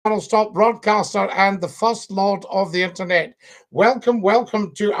top broadcaster and the first lord of the internet.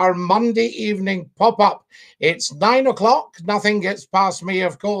 Welcome to our Monday evening pop-up. It's 9 o'clock, nothing gets past me,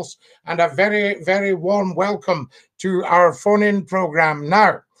 of course, and a very warm welcome to our phone-in program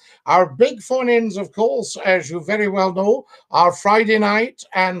now. Our big phone-ins, of course, as you very well know, are Friday night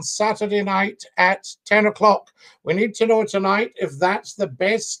and Saturday night at 10 o'clock. We need to know tonight if that's the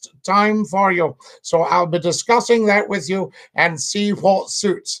best time for you. So I'll be discussing that with you and see what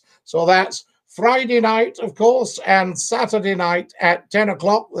suits. So that's Friday night, of course, and Saturday night at 10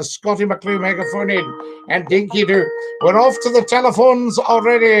 o'clock, the Scottie McClue megaphone in. And dinky do. We're off to the telephones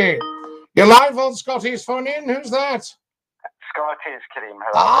already. You're live on Scottie's phone in. Who's that? Scottie, it's Kareem.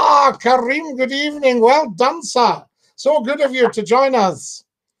 How are you? Kareem, good evening. Well done, sir. So good of you to join us.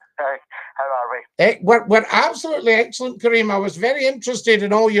 How are we? We're absolutely excellent, Kareem. I was very interested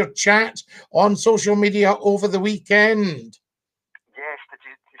in all your chat on social media over the weekend. Yes, did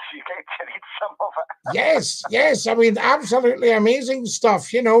you get to read some of it? Yes. I mean, absolutely amazing stuff,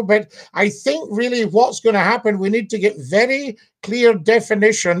 but I think really what's going to happen, we need to get very clear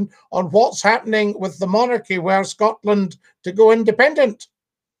definition on what's happening with the monarchy, where Scotland to go independent.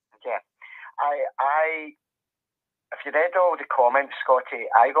 Yeah, if you read all the comments, Scottie,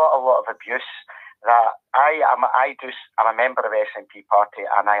 I got a lot of abuse that I'm a member of SNP party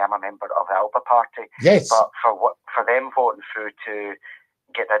and I am a member of the Alba party. Yes. But for them voting through to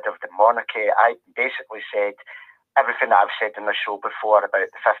get rid of the monarchy, I basically said everything that I've said in the show before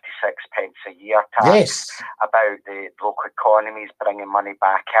about the 56 pence a year tax, about the local economies bringing money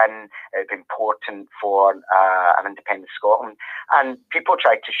back in, it'd be important for an independent Scotland. And people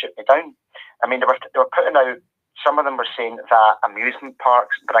tried to shoot me down. I mean, they were putting out, some of them were saying that amusement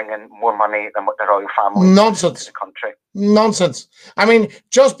parks bring in more money than what the royal family Nonsense. in the country. Nonsense. I mean,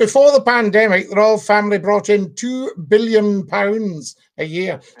 just before the pandemic, the royal family brought in £2 billion a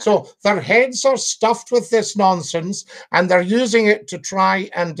year. So their heads are stuffed with this nonsense, and they're using it to try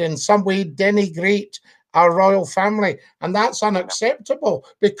and in some way denigrate our royal family. And that's unacceptable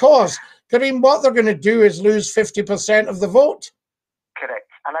because, Kareem, what they're going to do is lose 50% of the vote. Correct.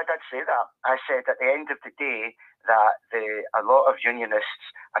 And I did say that. I said at the end of the day that a lot of unionists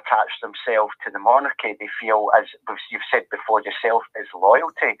attach themselves to the monarchy. They feel, as you've said before yourself, is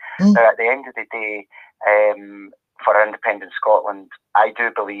loyalty. Now, at the end of the day, for independent Scotland, I do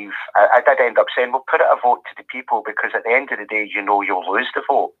believe, I did end up saying, we'll put it a vote to the people, because at the end of the day, you'll lose the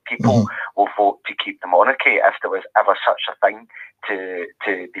vote. People will vote to keep the monarchy if there was ever such a thing to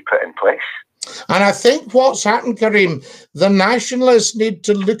be put in place. And I think what's happened, Kareem, the nationalists need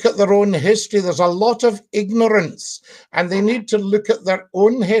to look at their own history. There's a lot of ignorance, and they need to look at their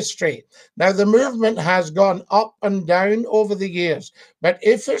own history. Now, the movement has gone up and down over the years, but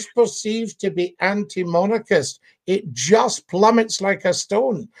if it's perceived to be anti-monarchist, it just plummets like a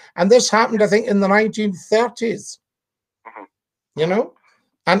stone. And this happened, I think, in the 1930s,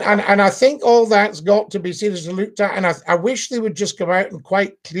 And I think all that's got to be seriously looked at. And I wish they would just come out and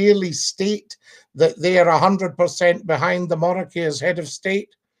quite clearly state that they are 100% behind the monarchy as head of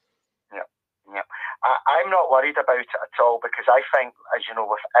state. Yeah. I'm not worried about it at all, because I think, as you know,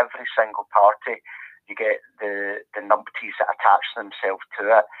 with every single party, you get the numpties that attach themselves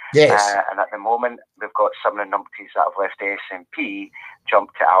to it. Yes. And at the moment, we've got some of the numpties that have left the SNP,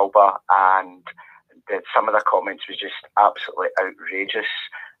 jumped to Alba, and some of the comments was just absolutely outrageous.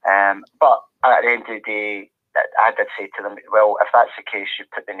 But at the end of the day, I did say to them, well, if that's the case, you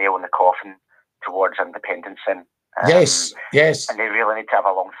put the nail in the coffin towards independence in. Yes. And they really need to have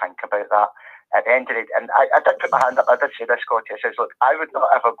a long think about that. At the end of it, and I did put my hand up, I did say this, Scottie, I says, look, I would not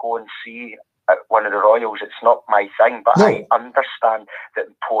ever go and see one of the royals. It's not my thing, but I understand the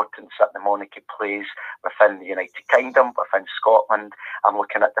importance that the monarchy plays within the United Kingdom, within Scotland. I'm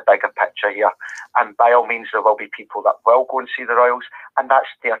looking at the bigger picture here, and by all means there will be people that will go and see the royals, and that's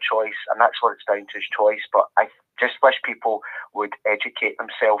their choice, and that's what it's down to, is choice. But I just wish people would educate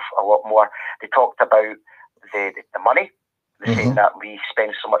themselves a lot more. They talked about the money. They're saying that we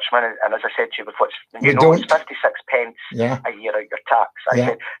spend so much money, and as I said to you before, it's 56 pence a year out your tax. I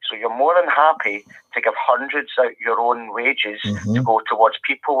said, so you're more than happy to give hundreds out your own wages to go towards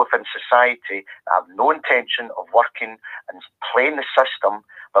people within society that have no intention of working and playing the system.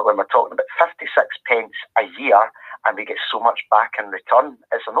 But when we're talking about 56 pence a year, and we get so much back in return,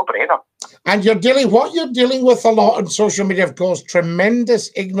 it's a no-brainer. And what you're dealing with a lot on social media, of course, tremendous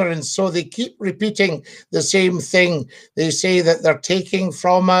ignorance. So they keep repeating the same thing. They say that they're taking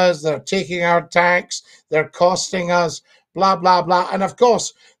from us, they're taking our tax, they're costing us, blah, blah, blah. And of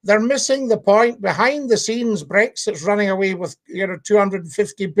course, they're missing the point. Behind the scenes, Brexit's running away with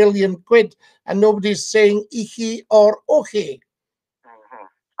 250 billion quid, and nobody's saying ichi or ochi.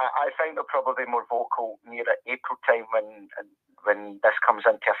 I think they'll probably be more vocal near April time when this comes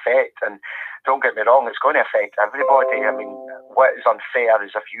into effect. And don't get me wrong, it's going to affect everybody. I mean, what is unfair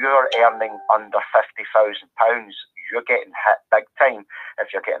is if you're earning under £50,000, you're getting hit big time. If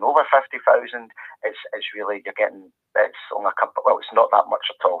you're getting over 50,000, it's really it's only a couple. Well, it's not that much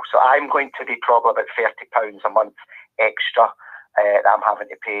at all. So I'm going to be probably about £30 a month extra that I'm having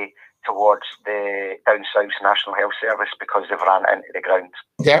to pay towards the Down South National Health Service because they've ran into the ground.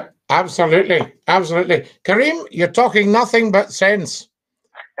 Yeah, absolutely, absolutely. Kareem, you're talking nothing but sense.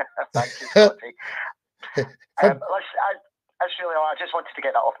 Thank you, Scottie. That's really all. I just wanted to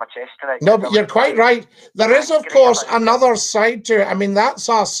get that off my chest tonight. No, but you're quite right. There is, of course, another side to it. I mean, that's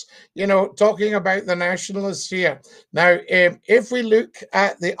us, talking about the nationalists here. Now, if we look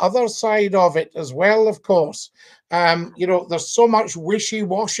at the other side of it as well, of course, there's so much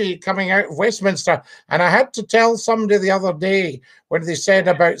wishy-washy coming out of Westminster. And I had to tell somebody the other day when they said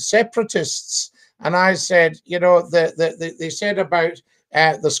about separatists, and I said, they said about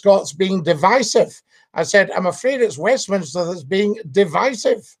the Scots being divisive. I said, I'm afraid it's Westminster that's being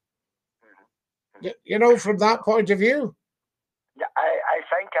divisive. From that point of view. Yeah, I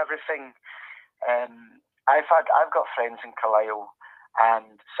think everything. I've got friends in Carlisle,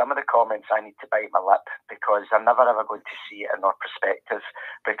 and some of the comments I need to bite my lip because I'm never ever going to see it in their perspective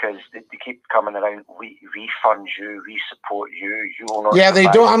because they keep coming around. We fund you, we support you. You will not. Yeah, they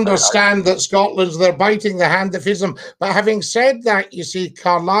don't understand that Scotland's they're biting the hand that feeds them. But having said that, you see,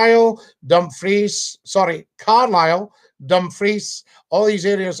 Carlisle, Dumfries, all these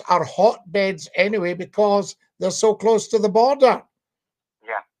areas are hotbeds anyway because they're so close to the border.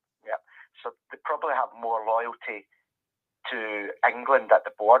 Yeah. So they probably have more loyalty to England at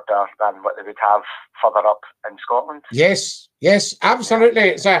the border than what they would have further up in Scotland. Yes, absolutely.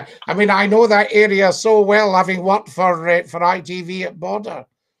 It's I mean, I know that area so well, having worked for ITV at border.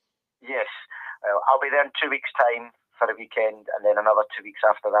 Yes, I'll be there in 2 weeks' time for a weekend, and then another 2 weeks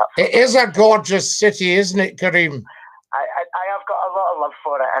after that. It is a gorgeous city, isn't it, Kareem? I have got a lot of love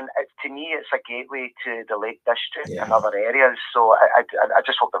for it, and to me, it's a gateway to the Lake District and other areas. So I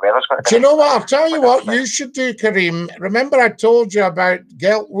just hope the weather's going to be. Do you know what? I'll tell you what you should do, Kareem. Remember, I told you about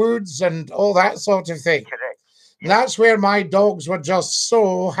Gelt Woods and all that sort of thing. Correct. And that's where my dogs were just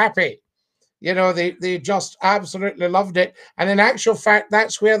so happy. They just absolutely loved it. And in actual fact,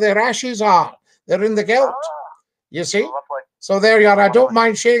 that's where their ashes are. They're in the Gelt. You see? Lovely. So there you are. I don't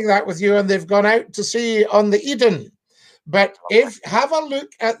mind sharing that with you. And they've gone out to sea on the Eden. But have a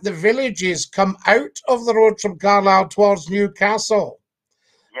look at the villages come out of the road from Carlisle towards Newcastle.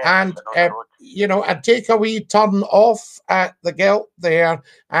 Yes, and, and take a wee turn off at the Gelt there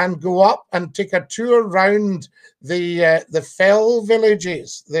and go up and take a tour around the fell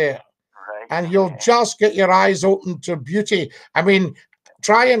villages there. Right. And you'll just get your eyes open to beauty. I mean,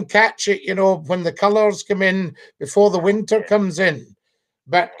 try and catch it, when the colours come in before the winter comes in.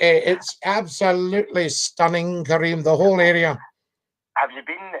 But it's absolutely stunning, Kareem, the whole area. Have you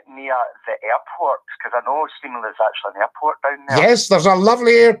been near the airport? Because I know Steamel is actually an airport down there. Yes, there's a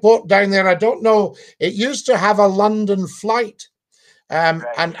lovely airport down there. I don't know. It used to have a London flight. And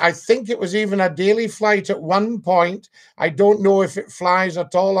I think it was even a daily flight at one point. I don't know if it flies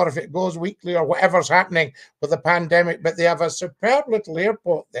at all or if it goes weekly or whatever's happening with the pandemic. But they have a superb little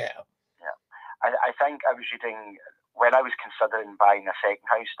airport there. Yeah, I think I was reading... When I was considering buying a second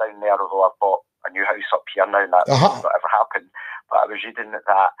house down there, although I've bought a new house up here now, and that's not ever happened, but I was reading that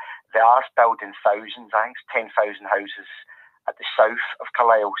they are building thousands, I think it's 10,000 houses at the south of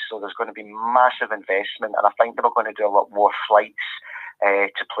Carlisle, so there's going to be massive investment, and I think they were going to do a lot more flights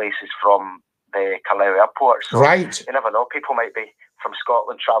to places from the Carlisle airport. So you never know, people might be from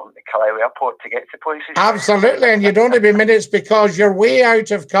Scotland travelling to Carlisle airport to get to places. Absolutely, and you'd only be minutes because you're way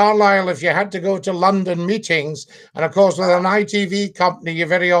out of Carlisle if you had to go to London meetings. And of course, with an ITV company, you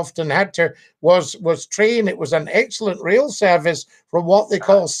very often had to was train. It was an excellent rail service from what they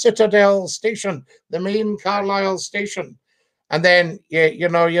call Citadel Station, the main Carlisle station. And then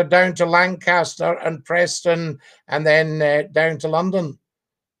you're down to Lancaster and Preston, and then down to London.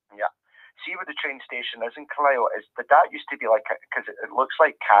 See where the train station is in Carlisle? Did that used to be like, because it looks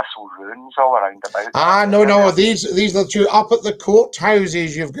like castle ruins all around about. No. These are the two up at the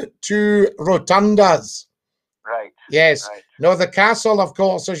courthouses. You've got two rotundas. Right. Yes. Right. No, the castle, of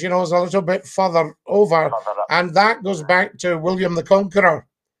course, as you know, is a little bit further over, and that goes back to William the Conqueror.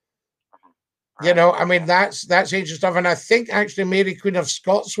 I mean, that's ancient stuff. And I think actually Mary Queen of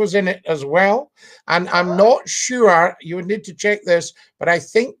Scots was in it as well. And I'm not sure, you would need to check this, but I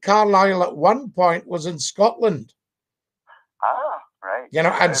think Carlisle at one point was in Scotland. Right.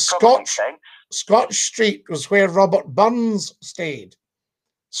 And Scotch Street was where Robert Burns stayed.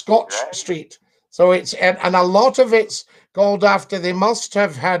 Scotch Street. So it's, and a lot of it's called after, they must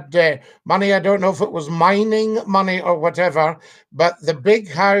have had money. I don't know if it was mining money or whatever, but the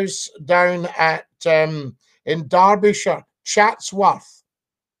big house down at in Derbyshire, Chatsworth,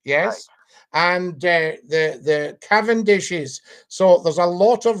 yes, and the Cavendishes. So there's a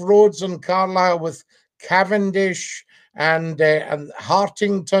lot of roads in Carlisle with Cavendish and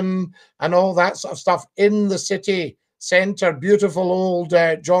Hartington and all that sort of stuff in the city centre. Beautiful old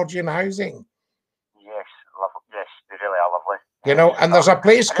Georgian housing. Yes, they really are lovely. You know, and there's a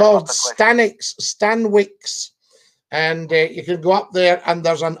place called Stanwicks, and you can go up there, and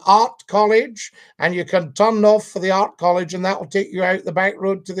there's an art college, and you can turn off for the art college, and that will take you out the back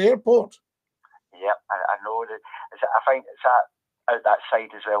road to the airport. Yep, I know that. I think it's out that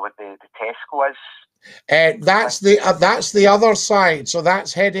side as well with the Tesco is. That's the other side. So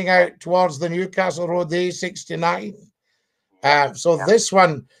that's heading out towards the Newcastle Road, the A69.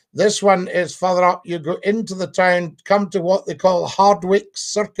 This one is further up. You go into the town, come to what they call Hardwick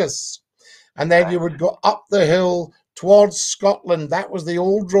Circus, and then you would go up the hill towards Scotland. That was the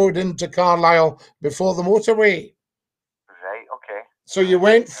old road into Carlisle before the motorway. Right, okay. So you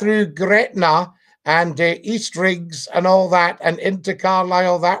went through Gretna and East Riggs and all that, and into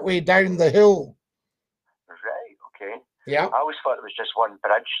Carlisle that way down the hill. Right, okay. Yeah. I always thought it was just one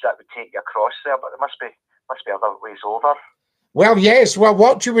bridge that would take you across there, but there must be other ways over. Well, yes. Well,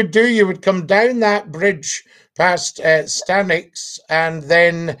 what you would do, you would come down that bridge past Stanwicks, and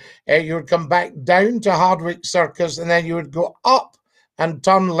then you would come back down to Hardwick Circus, and then you would go up and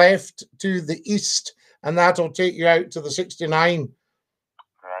turn left to the east, and that'll take you out to the 69.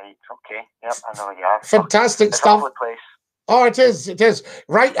 Right, okay. Yep, I know you are. Fantastic stuff. Place. Oh, it is. It is.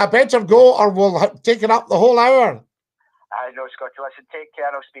 Right, I better go, or we'll take it up the whole hour. I know, Scottie. Listen, take care.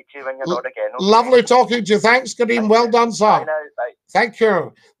 I'll speak to you when you're on again. Okay? Lovely talking to you. Thanks, Kareem. Well done, sir. Bye now. Bye. Thank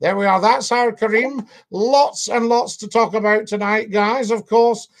you. There we are. That's our Kareem. Lots and lots to talk about tonight, guys. Of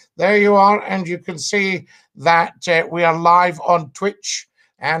course, there you are. And you can see that we are live on Twitch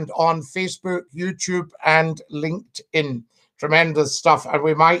and on Facebook, YouTube, and LinkedIn. Tremendous stuff. And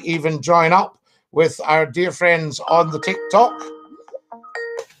we might even join up with our dear friends on the TikTok.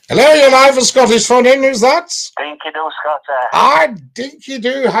 Hello, you're live on Scottish Phone In. Who's that? Dinky do, Scottie. Ah, Dinky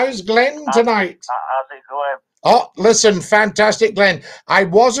do. How's Glenn tonight? How's it going? Oh, listen, fantastic, Glenn. I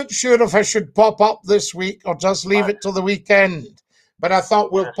wasn't sure if I should pop up this week or just leave it till the weekend, but I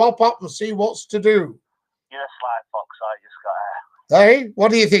thought we'll pop up and see what's to do. You're a sly fox, aren't you, Scottie? Hey,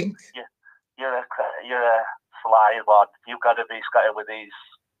 what do you think? You're a sly one. You've got to be, Scottie, with these.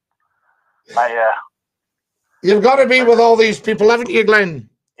 You've got to be with all these people, haven't you, Glenn?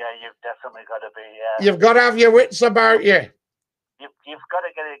 Yeah, you've definitely got to be. You've got to have your wits about you. You've got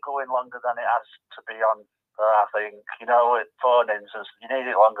to get it going longer than it has to be on. I think, you know, with phone-ins, you need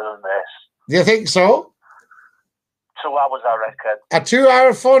it longer than this. Do you think so? 2 hours, I reckon. A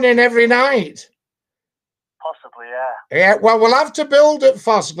 2-hour phone-in every night? Possibly, yeah. Yeah, well, we'll have to build it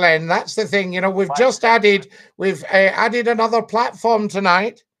first, Glenn. That's the thing. You know, we've added another platform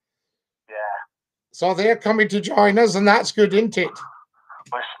tonight. Yeah. So they're coming to join us, and that's good, isn't it?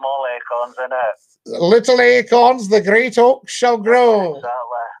 With small acorns in it. Little acorns, the great oak shall grow.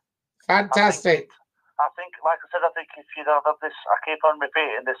 Exactly. Fantastic. I think, like I said, if you'd have had this, I keep on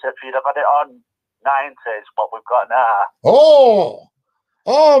repeating this, if you'd have had it on 90s, what we've got now.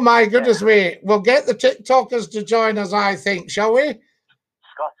 Oh my goodness me. We'll get the TikTokers to join us, I think, shall we?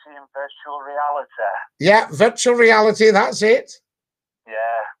 Scottie in virtual reality. Yeah, virtual reality, that's it.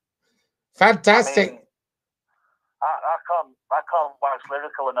 Yeah. Fantastic. I mean, I can't wax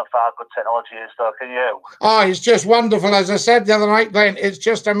lyrical enough how good technology is, though, can you? Oh, it's just wonderful. As I said the other night, Glenn, it's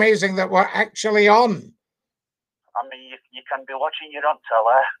just amazing that we're actually on. I mean, you can be watching your own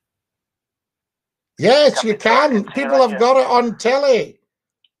telly. Yes, you can. People have got it on telly.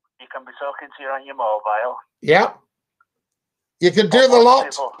 You can be talking to you on your mobile. Yeah. You can do the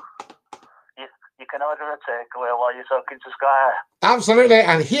lot. You can order a takeaway while you're talking to Sky. Absolutely.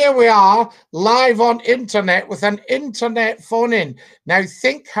 And here we are, live on internet with an internet phone-in. Now,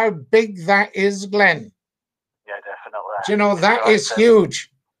 think how big that is, Glenn. Yeah, definitely. Do you know, that is huge.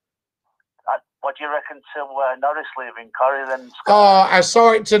 What do you reckon to Norris leaving Corrie then? Oh, I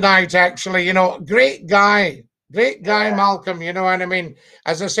saw it tonight, actually. You know, great guy. Great guy, yeah. Malcolm, you know what I mean?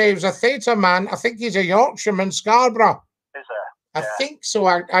 As I say, he was a theatre man. I think he's a Yorkshireman, Scarborough. Is there? I think so.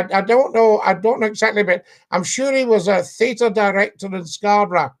 I don't know. I don't know exactly, but I'm sure he was a theatre director in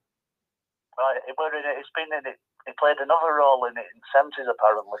Scarborough. Well, he's been in it. He played another role in it in the 70s,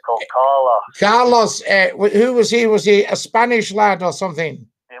 apparently, called Carlos. Carlos, who was he? Was he a Spanish lad or something?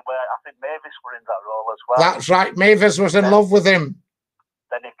 I think Mavis were in that role as well. That's right. Mavis was in love with him.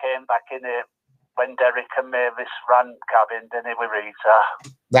 then he came back in it when Derek and Mavis ran cabin, then he with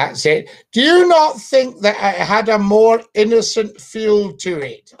Rita. That's it. Do you not think that it had a more innocent feel to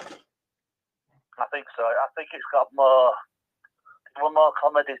it? I think so. I think it's got more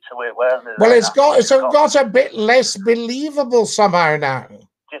comedy to it, weren't there? Well, it's got a bit less believable somehow now. Do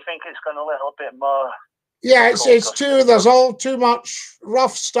you think it's got a little bit more? Yeah, there's all too much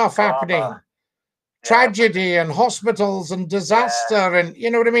rough stuff happening. Yeah. Tragedy and hospitals and disaster and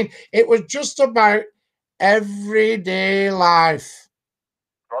you know what I mean? It was just about everyday life.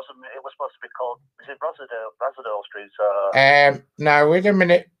 It was supposed to be called, is it Rosedale Street? Now, wait a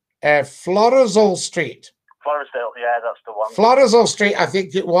minute. Florizel Street. Floresdale, yeah, that's the one. Florizel Street, I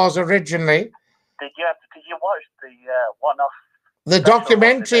think it was originally. Did you watch the one-off? The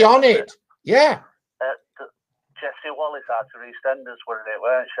documentary on it? Yeah. Jessie Wallace out to EastEnders were in it,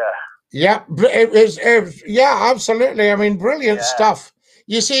 weren't she? Yeah, it was yeah, absolutely. I mean, brilliant stuff.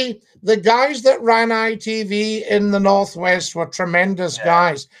 You see, the guys that ran ITV in the Northwest were tremendous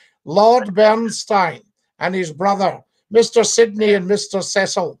guys. Lord Bernstein and his brother, Mr. Sidney and Mr.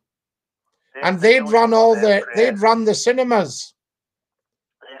 Cecil. And they'd run the cinemas.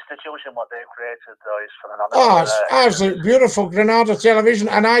 The institution, what they created, though, is phenomenal. Oh, it's absolutely beautiful, Granada Television.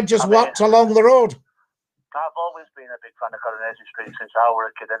 And I just walked along the road. I've always been a big fan of Coronation Street since I was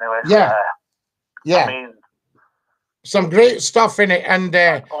a kid, anyway. Yeah. Yeah. I mean, some great stuff in it. And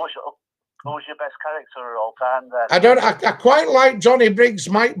who was your best character of all time then? I quite like Johnny Briggs,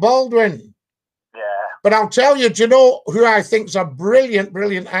 Mike Baldwin. Yeah. But I'll tell you, do you know who I think's a brilliant,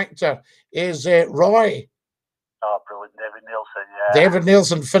 brilliant actor is Roy. Oh, brilliant. David Nielsen, yeah. David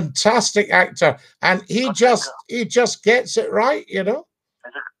Nielsen, fantastic actor. And he just gets it right, you know.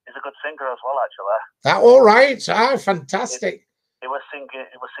 He's a good singer as well, actually. All right. Fantastic. He was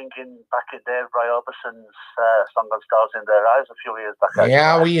singing back at Dave Roy Orbison's song on Stars in Their Eyes a few years back. Actually.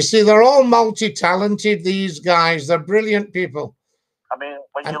 Yeah, well, you see, they're all multi-talented, these guys. They're brilliant people. I mean,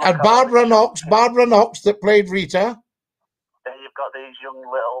 when you and Barbara Knox that played Rita. Then you've got these young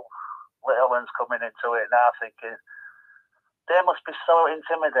little ones coming into it now, thinking they must be so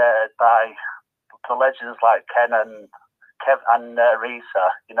intimidated by the legends like Ken and Kev and Rita.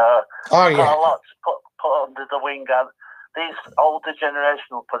 You know, oh yeah, got a lot to put under the wing. And these older generation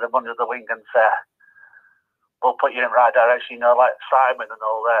will put them under the wing and say, "We'll put you in the right direction." You know, like Simon and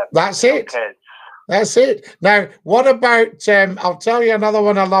all that. That's it. Kids. That's it. Now, what about, I'll tell you another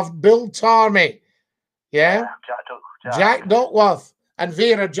one I loved, Bill Tarmy. Yeah? Jack Duckworth and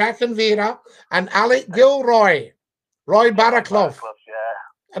Vera, Jack and Vera, and Alec Gilroy, Roy Barraclough.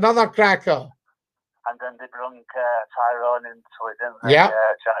 Yeah. Another cracker. And then they brought Tyrone into it, didn't they? Yeah.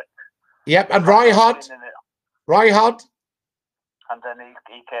 Jack. Yep, and Roy Hudd. Roy Hudd. And then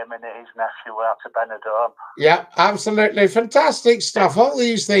he came in, his nephew out to Benidorm. Yeah, absolutely. Fantastic stuff, all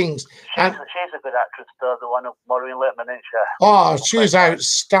these things. She's a good actress, though, the one of Maureen Lipman, isn't she? Oh, she's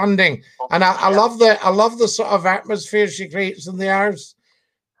outstanding. And I love the sort of atmosphere she creates in the house.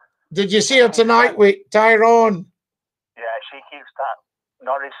 Did you see her tonight with Tyrone? Yeah, she keeps that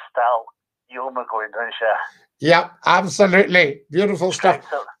Norris-style humour going, doesn't she? Yeah, absolutely. Beautiful stuff.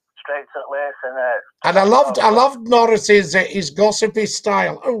 Straight at lace, and I loved Norris's his gossipy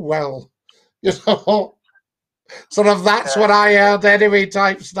style. Oh well, you know, sort of that's what I heard anyway,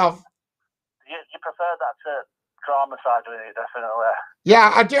 type stuff. You prefer that to drama side of it, definitely.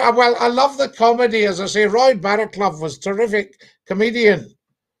 Yeah, I do. Well, I love the comedy, as I say. Roy Barraclough was terrific comedian.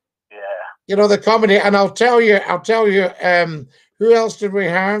 Yeah. You know the comedy, and I'll tell you. Who else did we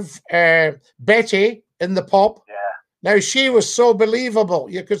have? Betty in the pub. Yeah. Now, she was so believable.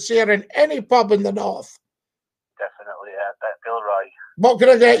 You could see her in any pub in the north. Definitely, yeah. Bet Gilroy. What can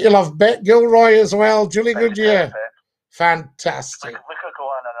I get you, love? Bet Gilroy as well. Julie Goodyear. Fantastic. We could go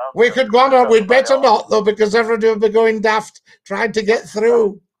on and on. We could go on and on. We'd better not, though, because everybody will be going daft trying to get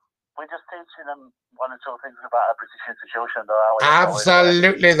through. We're just teaching them one or two things about a British institution, though.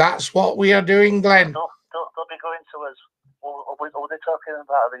 Absolutely. That's what we are doing, Glenn. They'll be going to us. What are they talking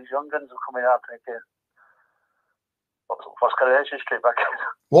about? These young guns are coming out thinking, what's Coronation Street back in?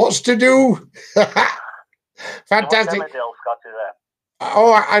 What's to do? Fantastic. Emmerdale, Scottie, there.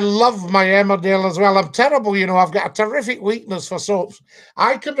 Oh, I love my Emmerdale as well. I'm terrible, you know. I've got a terrific weakness for soaps.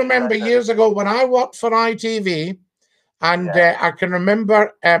 I can remember years ago when I worked for ITV, and I can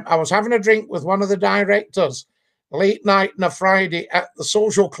remember I was having a drink with one of the directors late night on a Friday at the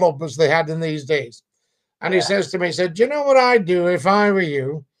social club, as they had in these days. And he says to me, he said, "Do you know what I'd do if I were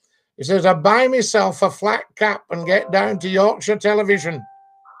you?" He says, "I'd buy myself a flat cap and get down to Yorkshire Television."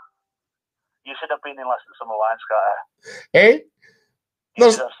 You should have been in Last Summer Wine, Scottie. Eh?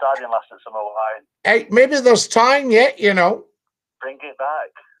 You should have started in Last Summer Wine. Hey, maybe there's time yet, you know. Bring it back.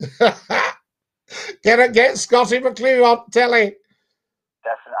 Get Scottie McClue on telly.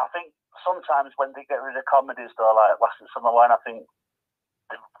 Definitely. I think sometimes when they get rid of comedies, though, like Last Summer Wine, I think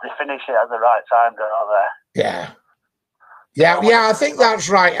they finish it at the right time, don't they? Yeah. Yeah, I think that's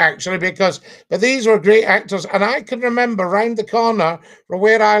right, actually, but these were great actors. And I can remember round the corner from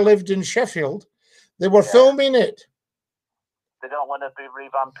where I lived in Sheffield, they were filming it. They don't want to be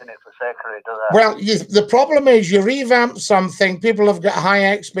revamping it for sake of it, do they? Well, the problem is you revamp something, people have got high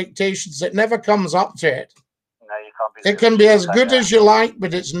expectations. It never comes up to it. No, you can't be. It can be as good as you like,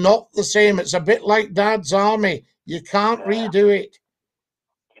 but it's not the same. It's a bit like Dad's Army. You can't redo it.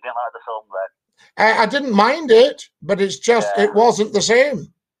 You didn't like the film then? I didn't mind it, but it's just, it wasn't the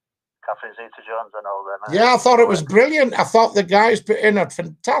same. Catherine Zeta-Jones and all them. Yeah, I thought it was brilliant. I thought the guys put in it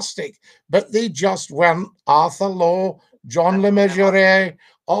fantastic, but they just weren't. Arthur Lowe, John Le Mesurier,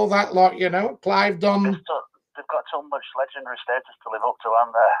 all that lot, you know, Clive Dunn. They've got so much legendary status to live up to,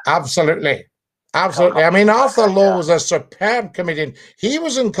 haven't they? Absolutely. Absolutely. I mean, Arthur Lowe was a superb comedian. He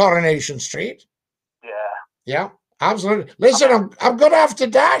was in Coronation Street. Yeah. Yeah, absolutely. Listen, I'm going to have to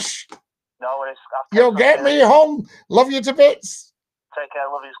dash. No worries. You'll get me home. Love you to bits. Take care.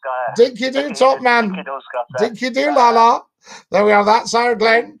 Love you, Sky. Dinky do, top man. Dinky do, Lala. There we are. That's our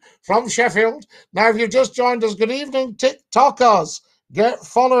Glenn from Sheffield. Now, if you've just joined us, good evening, TikTokers. Get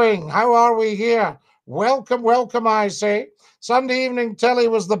following. How are we here? Welcome, welcome, I say. Sunday evening telly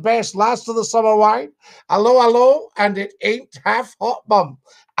was the best. Last of the summer wine. Hello, hello, and it ain't half hot bum.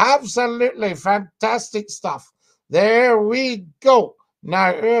 Absolutely fantastic stuff. There we go.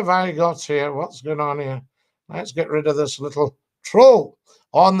 Now, who have I got here? What's going on here? Let's get rid of this little troll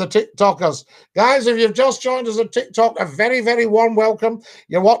on the TikTokers. Guys, if you've just joined us on TikTok, a very, very warm welcome.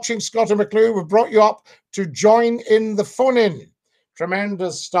 You're watching Scottie McClue. We've brought you up to join in the phone-in.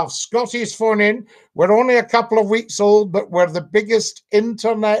 Tremendous stuff. Scottie's phone-in. We're only a couple of weeks old, but we're the biggest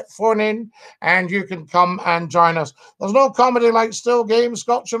internet phone-in, and you can come and join us. There's no comedy like Still Game,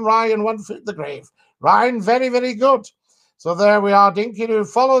 Scotch and Rye, and 1 Foot the Grave. Ryan, very, very good. So there we are, Dinky Doo.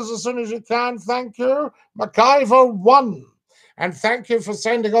 Follow us as soon as you can. Thank you. McIver1. And thank you for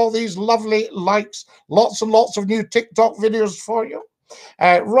sending all these lovely likes. Lots and lots of new TikTok videos for you.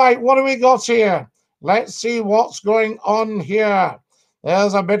 Right, what do we got here? Let's see what's going on here.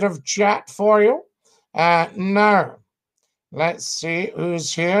 There's a bit of chat for you. Now, let's see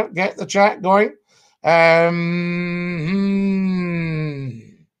who's here. Get the chat going.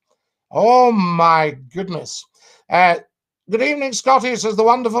 Oh, my goodness. Good evening, Scottie, says the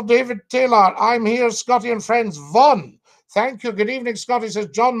wonderful David Taylor. I'm here, Scottie and friends. Von. Thank you. Good evening, Scottie, says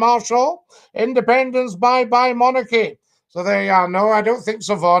John Marshall. Independence, bye-bye monarchy. So there you are. No, I don't think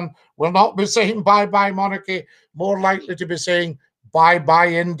so, Von. We'll not be saying bye-bye monarchy. More likely to be saying bye-bye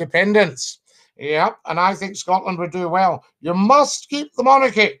independence. Yep, and I think Scotland would do well. You must keep the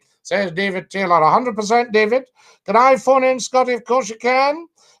monarchy, says David Taylor. 100%, David. Can I phone in, Scottie? Of course you can.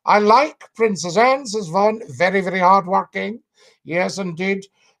 I like Princess Anne, says Von. Very, very hardworking. Yes, indeed.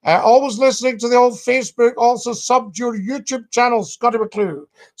 Always listening to the old Facebook. Also subbed your YouTube channel, Scottie McClue.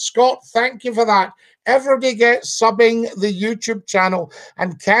 Scott, thank you for that. Everybody get subbing the YouTube channel.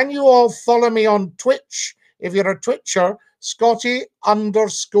 And can you all follow me on Twitch? If you're a Twitcher, Scottie_McClue.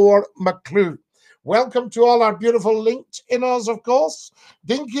 Welcome to all our beautiful linked-inners, of course.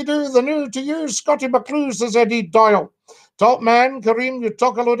 Dinky Doo, the new to you, Scottie McClue, says Eddie Doyle. Top man, Kareem, you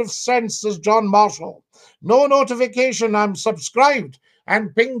talk a lot of sense, says John Marshall. No notification, I'm subscribed.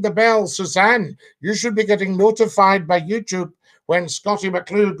 And ping the bell, Suzanne. You should be getting notified by YouTube when Scottie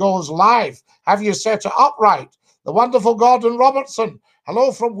McClue goes live. Have you set it up right? The wonderful Gordon Robertson.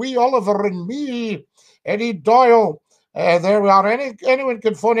 Hello from wee Oliver and me. Eddie Doyle. There we are. Anyone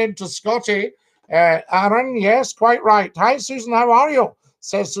can phone in to Scottie. Aaron, yes, quite right. Hi, Susan, how are you?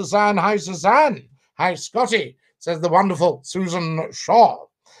 Says Suzanne. Hi, Suzanne. Hi, Scottie, says the wonderful Susan Shaw.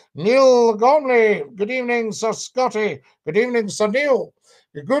 Neil Gormley. Good evening, Sir Scottie. Good evening, Sir Neil.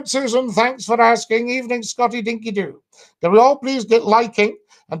 Good, Susan. Thanks for asking. Evening, Scottie Dinky Doo. Can we all please get liking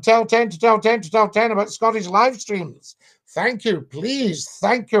and tell 10 to tell 10 to tell 10 about Scottie's live streams? Thank you, please.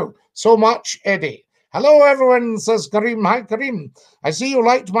 Thank you so much, Eddie. Hello, everyone, says Kareem. Hi, Kareem. I see you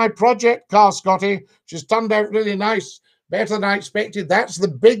liked my project car, Scottie. She's turned out really nice. Better than I expected. That's the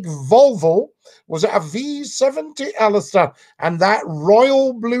big Volvo. Was it a V70, Alistair? And that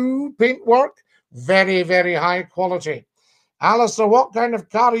royal blue paintwork? Very, very high quality. Alistair, what kind of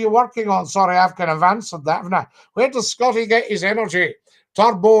car are you working on? Sorry, I've kind of answered that, haven't I? Where does Scottie get his energy?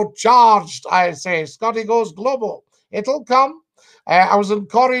 Turbocharged, I say. Scottie goes global. It'll come. I was in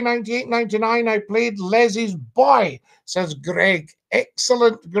Corrie 98-99. I played Leslie's boy, says Greg.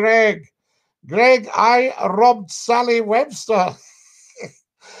 Excellent, Greg. Greg, I robbed Sally Webster.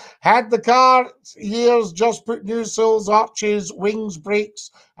 Had the car years, just put new sills, arches, wings,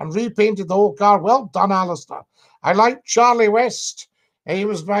 brakes, and repainted the whole car. Well done, Alistair. I like Charlie West. He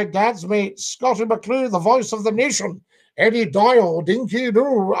was my dad's mate. Scottie McClue, the voice of the nation. Eddie Doyle, dinky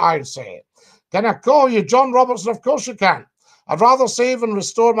do, I say. Can I call you John Robertson? Of course you can. I'd rather save and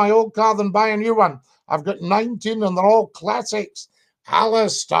restore my old car than buy a new one. I've got 19 and they're all classics.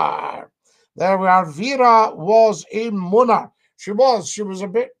 Alistair. There we are. Vera was a moaner. She was a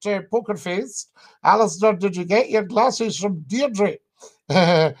bit poker-faced. Alistair, did you get your glasses from Deirdre?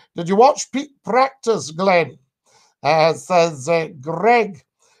 Did you watch Pete practice, Glenn? Says Greg.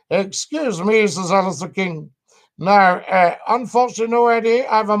 Excuse me, says Alistair King. Now, unfortunately, no, Eddie,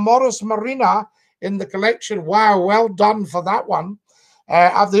 I have a Morris Marina in the collection. Wow, well done for that one.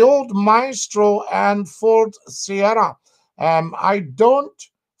 Of the old Maestro and Ford Sierra. I don't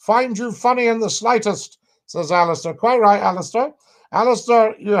find you funny in the slightest, says Alistair. Quite right, Alistair.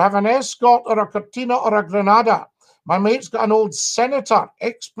 Alistair, you have an Escort or a Cortina or a Granada. My mate's got an old Senator,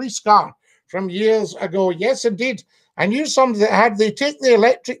 ex-police car from years ago. Yes, indeed. I knew somebody that they take the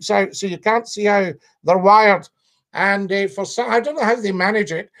electrics out so you can't see how they're wired. And for some, I don't know how they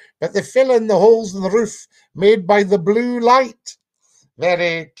manage it, but they fill in the holes in the roof made by the blue light.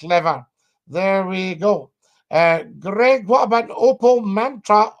 Very clever. There we go. Greg, what about an Opel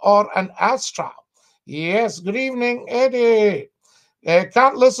Mantra or an Astra? Yes, good evening, Eddie.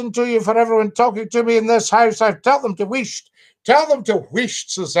 Can't listen to you for everyone talking to me in this house. I tell them to wish. Tell them to wish,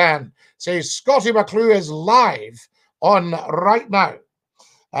 Suzanne. Say Scottie McClue is live on right now.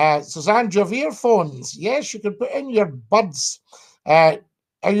 Suzanne, do you have earphones? Yes, you can put in your buds. And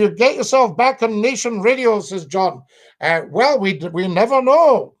you get yourself back on Nation Radio, says John. Well, we never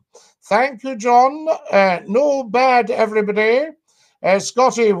know. Thank you, John. No bad, everybody.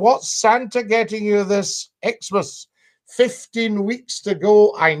 Scottie, what's Santa getting you this Xmas? 15 weeks to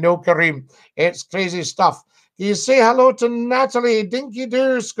go. I know, Kareem. It's crazy stuff. Can you say hello to Natalie? Dinky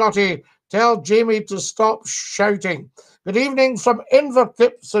do, Scottie. Tell Jamie to stop shouting. Good evening from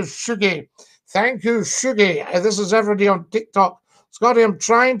Inverkip, says Shuggy. Thank you, Shuggy. This is everybody on TikTok. Scottie, I'm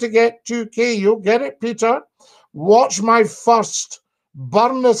trying to get 2K. You'll get it, Peter. Watch my first.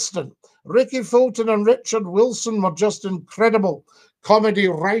 Burniston. Ricky Fulton and Richard Wilson were just incredible comedy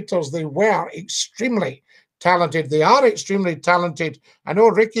writers. They were extremely talented. They are extremely talented. I know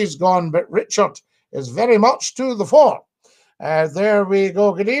Ricky's gone, but Richard is very much to the fore. There we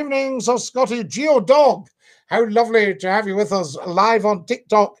go. Good evening, Sir Scottie. Geo Dog. How lovely to have you with us live on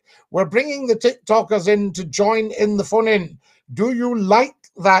TikTok. We're bringing the TikTokers in to join in the phone-in. Do you like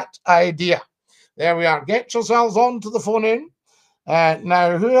that idea? There we are. Get yourselves on to the phone-in.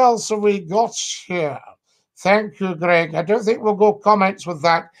 Now, who else have we got here? Thank you, Greg. I don't think we'll go comments with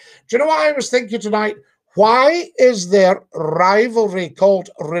that. Do you know what I was thinking tonight? Why is there rivalry called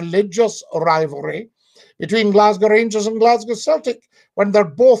religious rivalry between Glasgow Rangers and Glasgow Celtic when they're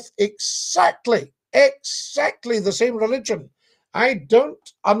both exactly the same religion? I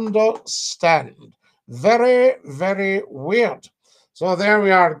don't understand. Very, very weird. So there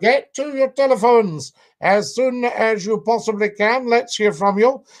we are. Get to your telephones as soon as you possibly can. Let's hear from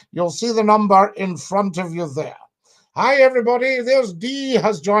you. You'll see the number in front of you there. Hi, everybody. There's Dee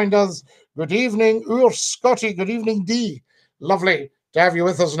has joined us. Good evening, Scottie. Good evening, Dee. Lovely to have you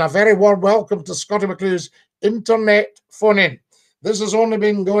with us, and a very warm welcome to Scottie McClue's internet phone-in. This has only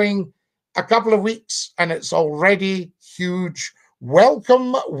been going a couple of weeks, and it's already huge.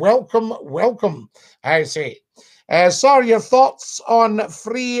 Welcome, welcome, welcome, I say. Sir, your thoughts on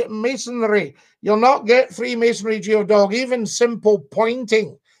Freemasonry? You'll not get Freemasonry, Geodog. Even simple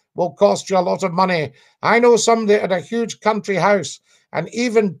pointing will cost you a lot of money. I know somebody at a huge country house, and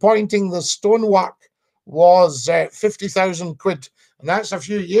even pointing the stonework was 50,000 quid. And that's a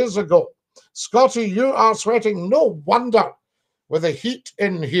few years ago. Scottie, you are sweating. No wonder with the heat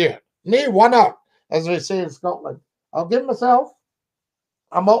in here. Nae wonder, as we say in Scotland. I'll give myself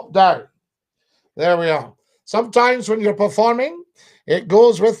a mop down. There we are. Sometimes when you're performing, it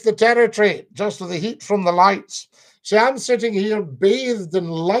goes with the territory, just with the heat from the lights. See, I'm sitting here bathed in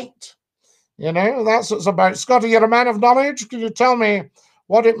light. You know, that's what it's about. Scottie, you're a man of knowledge. Can you tell me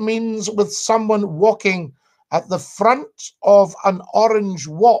what it means with someone walking at the front of an orange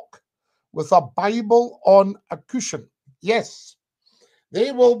walk with a Bible on a cushion? Yes,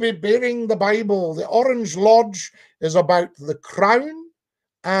 they will be bearing the Bible. The Orange Lodge is about the crown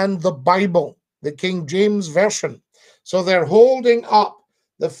and the Bible, the King James Version. So they're holding up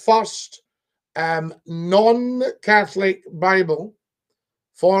the first non-Catholic Bible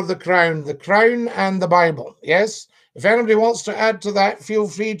for the crown and the Bible. Yes, if anybody wants to add to that, feel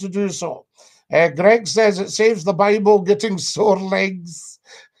free to do so. Greg says it saves the Bible getting sore legs.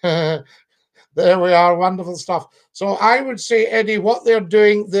 There we are, wonderful stuff. So I would say, Eddie, what they're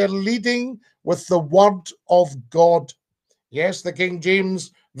doing, they're leading with the word of God. Yes, the King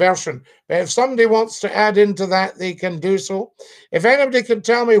James Version. But if somebody wants to add into that, they can do so. If anybody can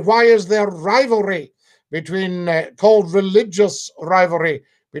tell me why is there rivalry between, called religious rivalry,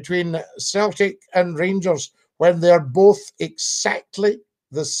 between Celtic and Rangers when they're both exactly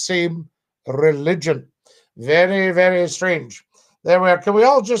the same religion? Very, very strange. There we are. Can we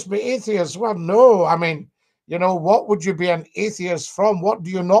all just be atheists? Well, no. I mean, what would you be an atheist from? What do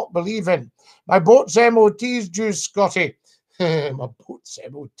you not believe in? My boat's MOT's due, Scottie. My boat's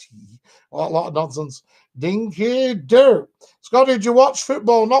MOT. Oh, a lot of nonsense. Dinky do. Scottie, do you watch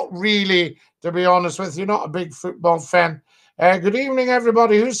football? Not really, to be honest with you. Not a big football fan. Good evening,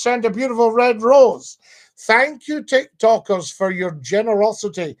 everybody who sent a beautiful red rose. Thank you, TikTokers, for your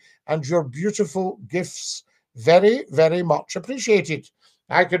generosity and your beautiful gifts. Very, very much appreciated.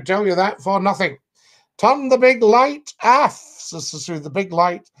 I could tell you that for nothing. Turn the big light off, Sister the big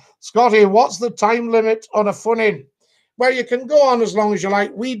light. Scottie, what's the time limit on a phone-in? Well, you can go on as long as you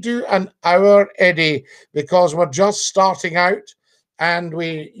like. We do an hour, Eddie, because we're just starting out and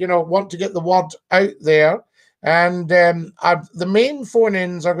we, want to get the word out there. And the main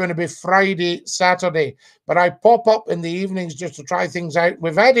phone-ins are going to be Friday, Saturday, but I pop up in the evenings just to try things out.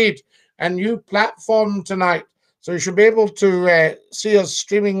 We've added a new platform tonight, so you should be able to see us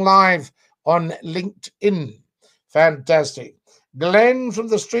streaming live on LinkedIn. Fantastic. Glenn from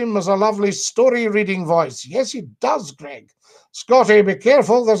the stream has a lovely story reading voice. Yes, he does, Greg. Scottie, be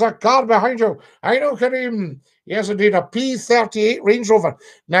careful. There's a car behind you. I know, Kareem. Yes, indeed, a P38 Range Rover.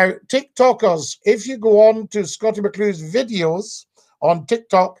 Now, TikTokers, if you go on to Scottie McClue's videos on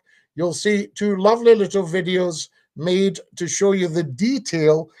TikTok, you'll see two lovely little videos made to show you the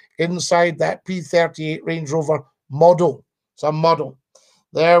detail inside that P38 Range Rover model. It's a model.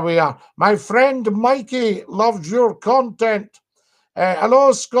 There we are. My friend Mikey loved your content.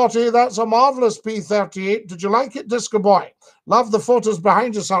 Hello, Scottie. That's a marvelous P38. Did you like it, Disco Boy? Love the photos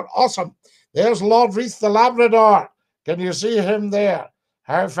behind us are awesome. There's Lord Reith the Labrador. Can you see him there?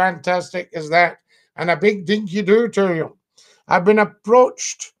 How fantastic is that? And a big dinky do to you. I've been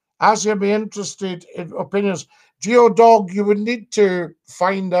approached, as you'll be interested in opinions. Geodog, you would need to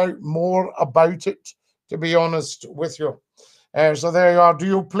find out more about it, to be honest with you. So there you are. Do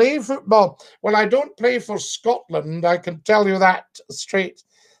you play football? Well, I don't play for Scotland. I can tell you that straight.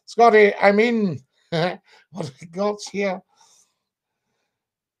 Scottie, I mean, what have we got here?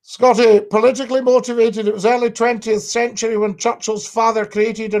 Scottie, politically motivated. It was early 20th century when Churchill's father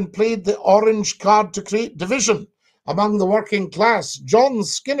created and played the orange card to create division among the working class. John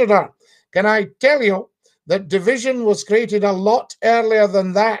Skinner. Can I tell you that division was created a lot earlier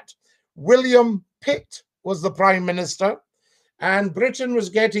than that? William Pitt was the Prime Minister. And Britain was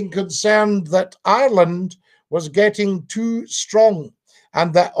getting concerned that Ireland was getting too strong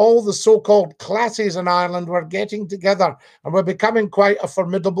and that all the so-called classes in Ireland were getting together and were becoming quite a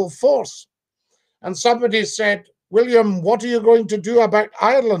formidable force. And somebody said, William, what are you going to do about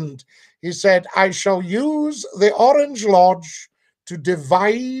Ireland? He said, I shall use the Orange Lodge to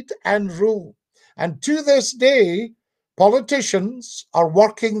divide and rule. And to this day, politicians are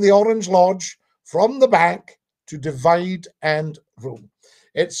working the Orange Lodge from the back to divide and rule.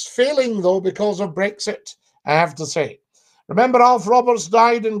 It's failing, though, because of Brexit, I have to say. Remember, Alf Roberts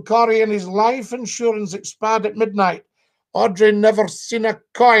died in Corrie and his life insurance expired at midnight. Audrey never seen a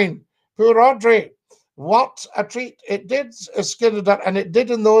coin. Poor Audrey. What a treat. It did, Skinner, and it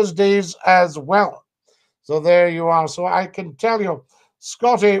did in those days as well. So there you are. So I can tell you,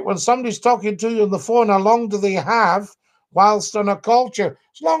 Scottie, when somebody's talking to you on the phone, how long do they have whilst on a call to you?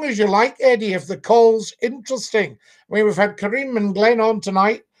 As long as you like, Eddie, if the call's interesting. I mean, we've had Kareem and Glenn on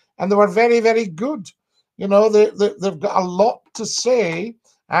tonight, and they were very, very good. They've got a lot to say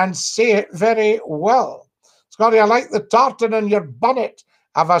and say it very well. Scottie, I like the tartan on your bonnet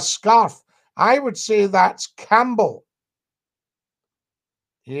of a scarf. I would say that's Campbell.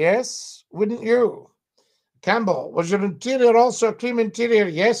 Yes, wouldn't you? Campbell, was your interior also a cream interior?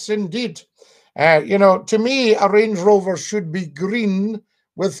 Yes, indeed. To me, a Range Rover should be green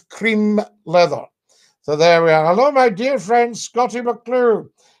with cream leather. So there we are. Hello, my dear friend, Scottie McClue.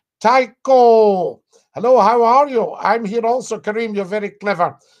 Tycho. Hello, how are you? I'm here also, Kareem. You're very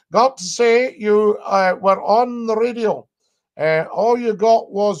clever. Got to say, you were on the radio. All you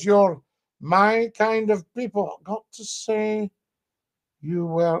got was your My Kind of People. Got to say, you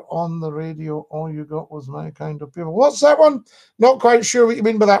were on the radio. All you got was My Kind of People. What's that one? Not quite sure what you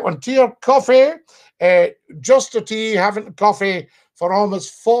mean by that one. Tea or coffee? Just a tea, haven't coffee for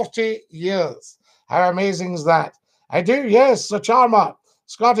almost 40 years. How amazing is that? I do, yes, the charmer.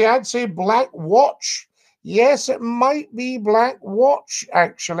 Scottie, I'd say Black Watch. Yes, it might be Black Watch,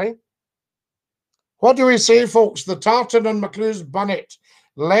 actually. What do we say, folks? The tartan on McClue's bonnet.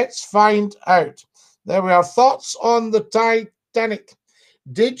 Let's find out. There we are. Thoughts on the Titanic.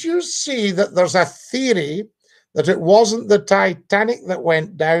 Did you see that there's a theory that it wasn't the Titanic that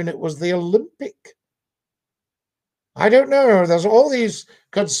went down, it was the Olympic? I don't know. There's all these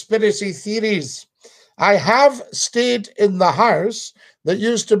conspiracy theories. I have stayed in the house that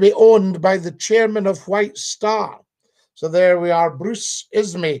used to be owned by the chairman of White Star. So there we are, Bruce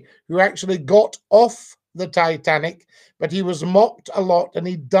Ismay, who actually got off the Titanic, but he was mocked a lot and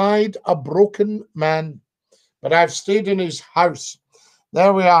he died a broken man. But I've stayed in his house.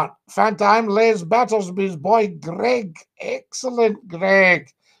 There we are. I'm Les Battersby's boy, Greg. Excellent,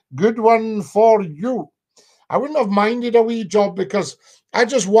 Greg. Good one for you. I wouldn't have minded a wee job because I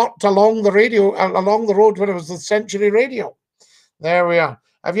just walked along the road when it was the Century Radio. There we are.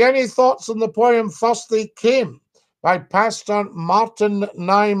 Have you any thoughts on the poem First They Came by Pastor Martin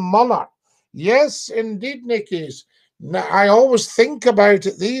Nye Muller? Yes, indeed, Nickies. I always think about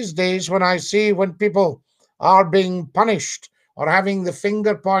it these days when I see when people are being punished or having the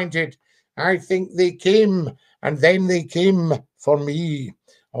finger pointed. I think they came, and then they came for me.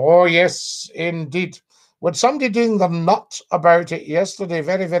 Oh, yes, indeed. With somebody doing the nut about it yesterday,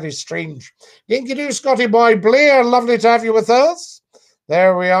 very, very strange. Dinky do, Scotty boy. Blair, lovely to have you with us.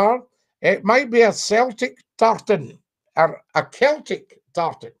 There we are. It might be a Celtic tartan, or a Celtic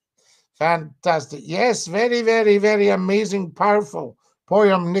tartan. Fantastic. Yes, very, very, very amazing, powerful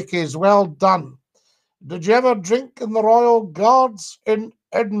poem, Nicky's. Well done. Did you ever drink in the Royal Guards in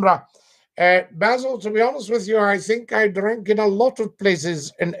Edinburgh? Basil, to be honest with you, I think I drank in a lot of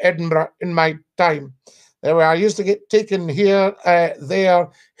places in Edinburgh in my time. There we are. I used to get taken here, there,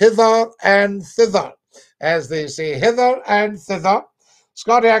 hither and thither, as they say, hither and thither.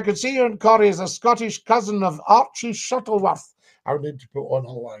 Scotty, I could see you in Corrie as a Scottish cousin of Archie Shuttleworth. I would need to put on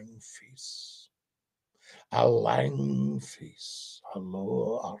a lang face. A lang face.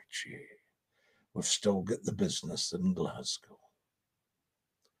 Hello, Archie. We've still got the business in Glasgow.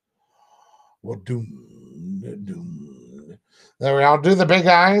 We're doomed. There we are. Do the big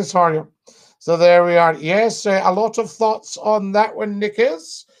eyes for you. So there we are. Yes, a lot of thoughts on that one,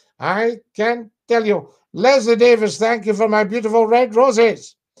 Nickers. I can tell you. Leslie Davis, thank you for my beautiful red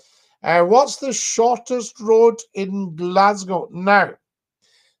roses. What's the shortest road in Glasgow? Now,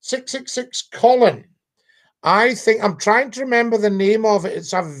 666 Colin. I think, I'm trying to remember the name of it.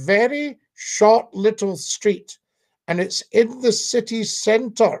 It's a very short little street, and it's in the city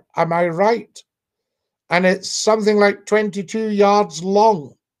centre. Am I right? And it's something like 22 yards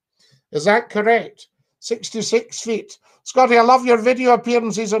long. Is that correct? 66 feet. Scotty, I love your video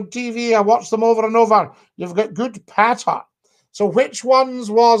appearances on TV. I watch them over and over. You've got good patter. So which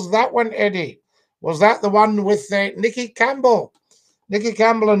ones was that one, Eddie? Was that the one with Nicky Campbell? Nicky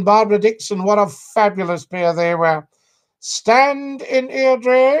Campbell and Barbara Dixon. What a fabulous pair they were. Stand in,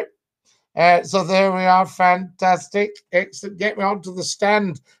 Airdrie. So there we are. Fantastic. Excellent. Get me onto the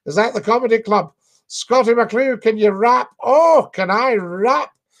stand. Is that the comedy club? Scottie McClue, can you rap? Oh, can I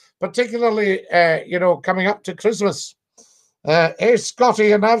rap? Particularly, coming up to Christmas. Hey,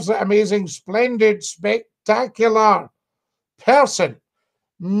 Scotty, an absolute amazing, splendid, spectacular person.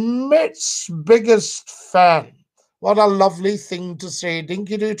 Mitt's biggest fan. What a lovely thing to say.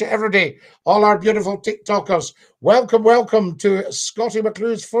 Dinky do to every day. All our beautiful TikTokers. Welcome, welcome to Scottie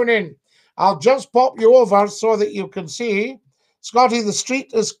McClue's phone in. I'll just pop you over so that you can see. Scotty, the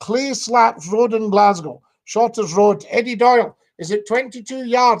street is Clay Slaps Road in Glasgow. Shortest road. Eddie Doyle. Is it 22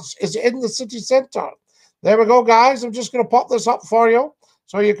 yards? Is it in the city centre? There we go, guys. I'm just going to pop this up for you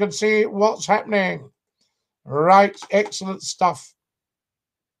so you can see what's happening. Right. Excellent stuff.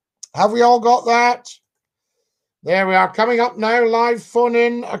 Have we all got that? There we are. Coming up now, live phone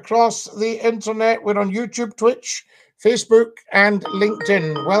in across the internet. We're on YouTube, Twitch, Facebook, and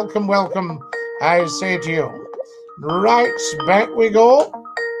LinkedIn. Welcome, welcome, I say to you. Right. Back we go.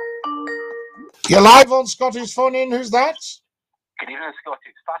 You're live on Scotty's phone in. Who's that? Good evening, Scotty.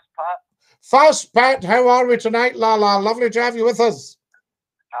 It's Fast Pat. Fast Pat, how are we tonight, Lala? Lovely to have you with us.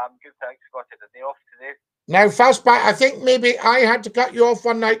 Good, thanks, Scotty. The day off today. Now, Fast Pat, I think maybe I had to cut you off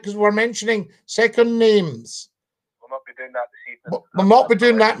one night because we're mentioning second names. We'll not be doing that this evening. We'll not be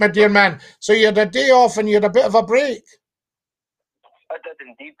doing that, my dear man. So you had a day off and you had a bit of a break. I did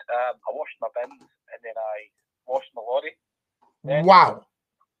indeed. I washed my bins and then I washed my lorry. Then, wow.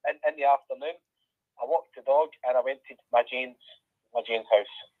 In the afternoon, I walked the dog and I went to my Jane's house.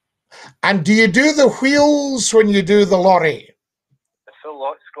 And do you do the wheels when you do the lorry? The full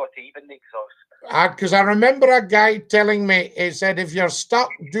lot, Scotty, even the exhaust. Because I remember a guy telling me, he said, if you're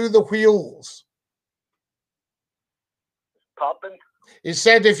stuck, do the wheels. Pardon? He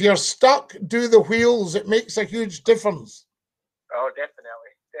said, if you're stuck, do the wheels. It makes a huge difference. Oh, definitely.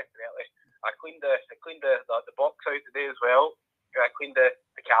 I cleaned the box out today as well. I cleaned the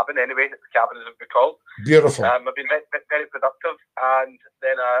cabin anyway. The cabin is what we call. Beautiful. I've been very productive, and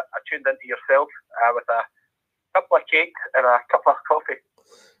then I tuned into yourself with a couple of cakes and a cup of coffee.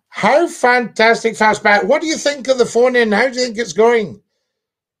 How fantastic, Fastback. What do you think of the phone-in? How do you think it's going?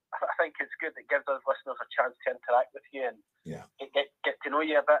 I think it's good. It gives us listeners a chance to interact with you and get to know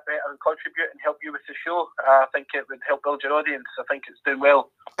you a bit better and contribute and help you with the show. I think it would help build your audience. I think it's doing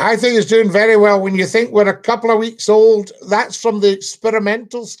well. I think it's doing very well. When you think we're a couple of weeks old, that's from the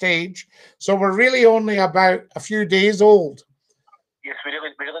experimental stage. So we're really only about a few days old. Yes, we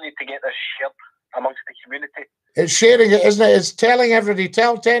really need to get this shared amongst the community. It's sharing it, isn't it? It's telling everybody,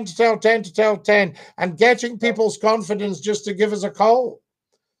 tell 10 to tell 10 to tell 10, and getting people's confidence just to give us a call.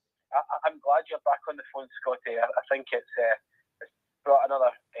 I'm glad you're back on the phone, Scottie. I think it's brought another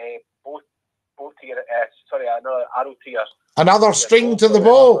boat to your another arrow to your another string to the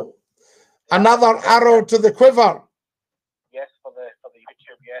bow, another arrow to the quiver. Yes, for the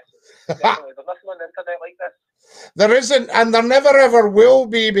YouTube. Yes, definitely. There's nothing on the internet like this. There isn't, and there never ever will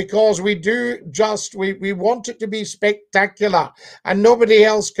be, because we want it to be spectacular, and nobody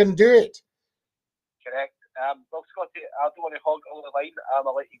else can do it. Correct. Well, Scottie, I don't want to hog all the line.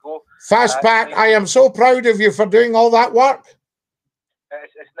 I'll let you go. Fastback, I am so proud of you for doing all that work.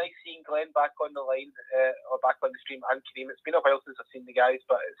 It's nice seeing Glenn back on the line, or back on the stream, and Kareem. It's been a while since I've seen the guys,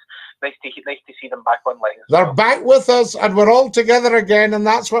 but it's nice to see them back online. They're back with us, and we're all together again, and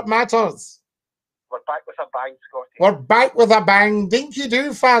that's what matters. We're back with a bang, Scottie. We're back with a bang. Dinky do,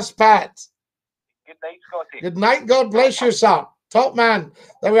 Fastpat. Good night, Scottie. Good night. God bless you, sir. Top man.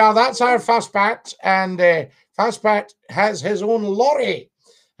 There we are. That's our Fastpat. And Fastpat has his own lorry.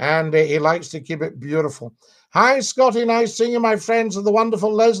 And he likes to keep it beautiful. Hi, Scottie. Nice seeing you, my friends, of the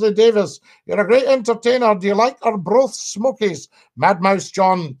wonderful Leslie Davis. You're a great entertainer. Do you like our broth smokies? Mad Mouse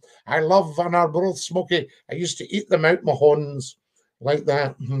John. I love our broth smoky. I used to eat them out my horns like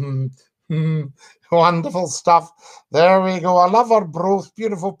that. Wonderful stuff. There we go. I love our broth.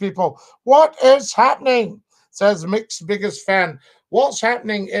 Beautiful people. What is happening? Says Mick's biggest fan. What's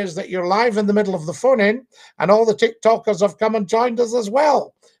happening is that you're live in the middle of the phone-in, and all the TikTokers have come and joined us as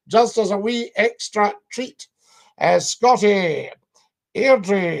well, just as a wee extra treat. Scottie,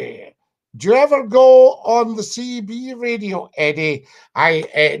 Airdrie, do you ever go on the CB radio, Eddie?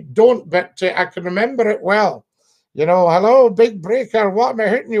 I don't, but I can remember it well. You know, hello, big breaker. What am I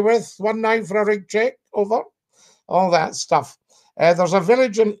hitting you with? 1-9 for a rig check. Over. All that stuff. There's a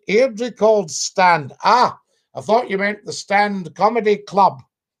village in Airdrie called Stand. Ah, I thought you meant the Stand Comedy Club.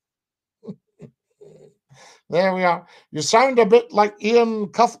 There we are. You sound a bit like Ian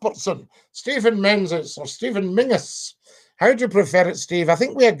Cuthbertson, Stephen Menzies, or Stephen Mingus. How do you prefer it, Steve? I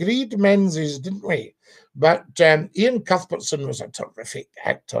think we agreed Menzies, didn't we? But Ian Cuthbertson was a terrific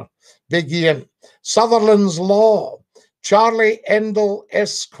actor. Big Ian. Sutherland's Law. Charlie Endell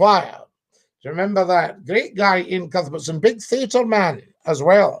Esquire. Do you remember that? Great guy, Ian Cuthbertson. Big theatre man as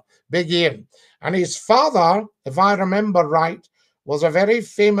well. Big Ian. And his father, if I remember right, was a very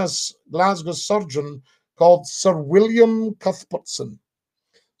famous Glasgow surgeon called Sir William Cuthbertson.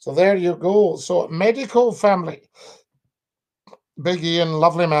 So there you go. So medical family. Big Ian,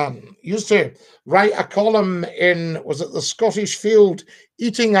 lovely man. Used to write a column in, was it the Scottish Field,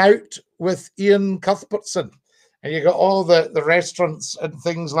 Eating Out with Ian Cuthbertson. And you got all the restaurants and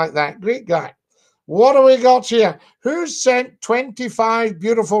things like that. Great guy. What do we got here? Who sent 25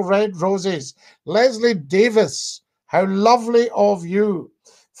 beautiful red roses? Leslie Davis. How lovely of you.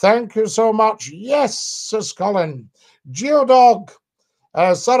 Thank you so much. Yes, says Colin. Geodog.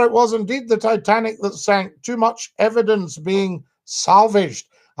 Sir, it was indeed the Titanic that sank. Too much evidence being salvaged.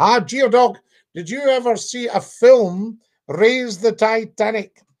 Ah, Geodog, did you ever see a film, Raise the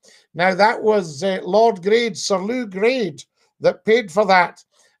Titanic? Now, that was Lord Grade, Sir Lou Grade, that paid for that.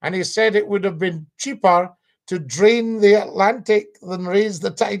 And he said it would have been cheaper to drain the Atlantic than raise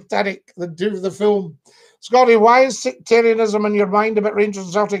the Titanic, than do the film. Scottie, why is sectarianism in your mind about Rangers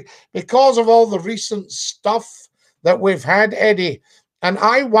and Celtic? Because of all the recent stuff that we've had, Eddie. And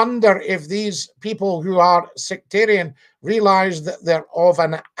I wonder if these people who are sectarian realize that they're of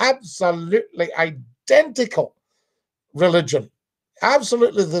an absolutely identical religion.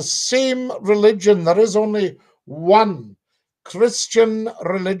 Absolutely the same religion. There is only one Christian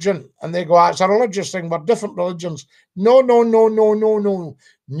religion. And they go, ah, it's a religious thing, but different religions. No, no, no, no, no, no.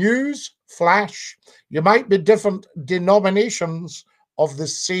 News flash. You might be different denominations, of the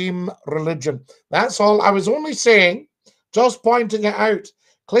same religion. That's all. I was only saying, just pointing it out.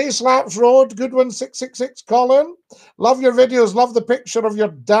 Clay Slaps Road, good one, 666, Colin. Love your videos. Love the picture of your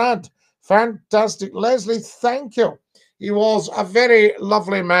dad. Fantastic. Leslie, thank you. He was a very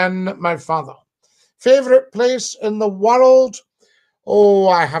lovely man, my father. Favorite place in the world? Oh,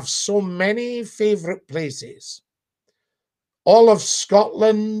 I have so many favorite places. All of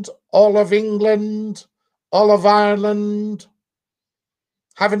Scotland, all of England, all of Ireland.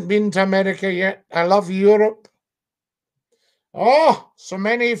 Haven't been to America yet. I love Europe. Oh, so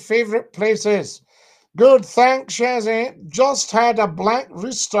many favorite places. Good, thanks, Shazzy. Just had a black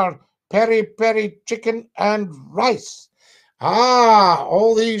rooster, peri peri chicken and rice. Ah,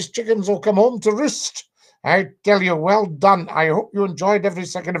 all these chickens will come home to roost. I tell you, well done. I hope you enjoyed every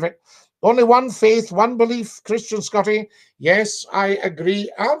second of it. Only one faith, one belief, Christian Scottie. Yes, I agree.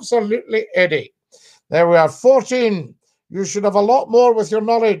 Absolutely, Eddie. There we are, 14. You should have a lot more with your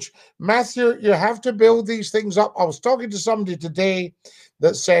knowledge. Matthew, you have to build these things up. I was talking to somebody today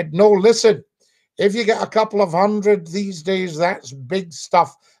that said, no, listen, if you get a couple of hundred these days, that's big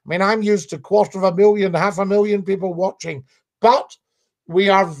stuff. I mean, I'm used to 250,000, 500,000 people watching, but we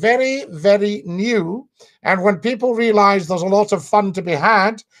are very, very new. And when people realize there's a lot of fun to be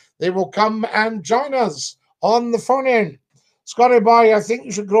had, they will come and join us on the phone in. Scotty boy, I think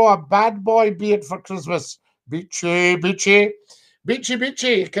you should grow a bad boy beard for Christmas. Beachy, beachy, beachy,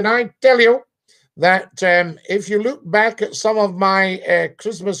 beachy. Can I tell you that if you look back at some of my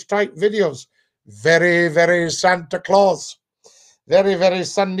Christmas type videos, very, very Santa Claus, very, very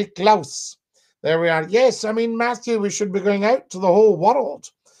San Niklaus. There we are. Yes, I mean, Matthew, we should be going out to the whole world.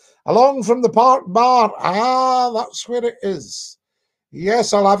 Along from the park bar. Ah, that's where it is.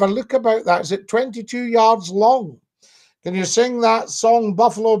 Yes, I'll have a look about that. Is it 22 yards long? Can you sing that song,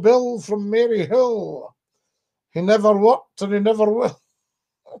 Buffalo Bill from Mary Hill? He never worked and he never will.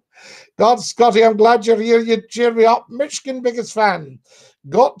 God, Scotty, I'm glad you're here. You cheer me up. Michigan biggest fan.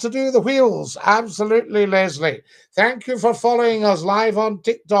 Got to do the wheels. Absolutely, Leslie. Thank you for following us live on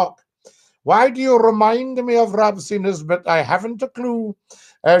TikTok. Why do you remind me of Ramsey Nisbet? I haven't a clue.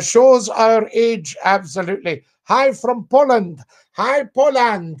 Shows our age, absolutely. Hi from Poland. Hi,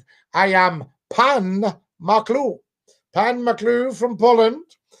 Poland. I am Pan McClue. Pan McClue from Poland.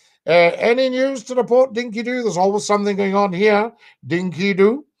 Any news to report, Dinky Doo? There's always something going on here, Dinky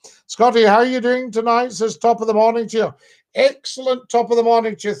Doo. Scotty, how are you doing tonight? Says top of the morning to you. Excellent top of the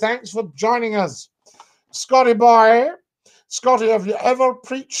morning to you. Thanks for joining us. Scotty boy. Scotty, have you ever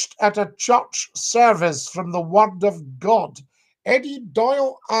preached at a church service from the Word of God? Eddie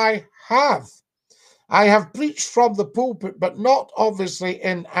Doyle, I have. I have preached from the pulpit, but not obviously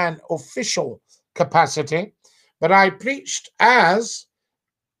in an official capacity. But I preached as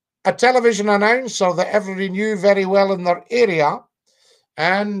a television announcer that everybody knew very well in their area.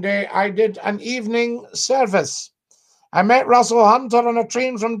 And I did an evening service. I met Russell Hunter on a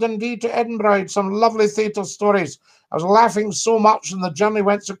train from Dundee to Edinburgh. Some lovely theatre stories. I was laughing so much and the journey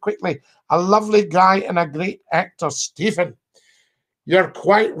went so quickly. A lovely guy and a great actor, Stephen. You're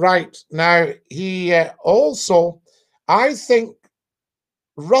quite right. Now, he also, I think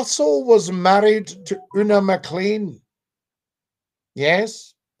Russell was married to Una McLean.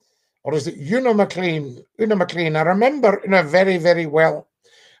 Yes? Or is it Una McLean? Una McLean. I remember Una very, very well.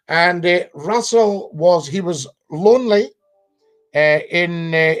 And Russell was lonely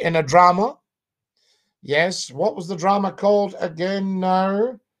in a drama. Yes, what was the drama called again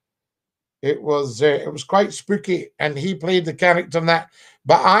now? It was quite spooky, and he played the character in that.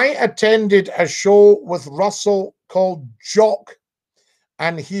 But I attended a show with Russell called Jock,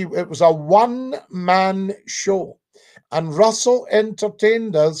 and it was a one-man show, and Russell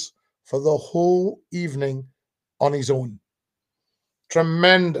entertained us for the whole evening on his own.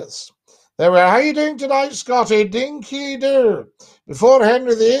 Tremendous. There we are. How are you doing tonight, Scotty? Dinky do. Before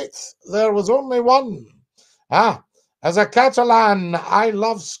Henry VIII, there was only one. As a Catalan, I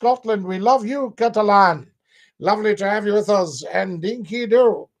love Scotland. We love you, Catalan. Lovely to have you with us. And dinky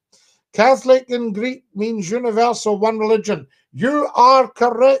do. Catholic in Greek means universal, one religion. You are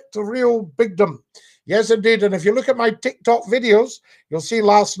correct, real bigdom. Yes, indeed. And if you look at my TikTok videos, you'll see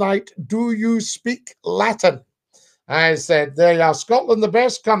last night, do you speak Latin? I said, there you are, Scotland, the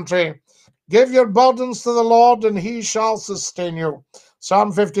best country. Give your burdens to the Lord and he shall sustain you.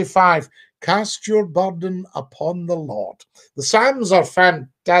 Psalm 55, cast your burden upon the Lord. The Psalms are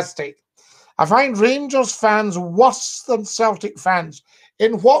fantastic. I find Rangers fans worse than Celtic fans.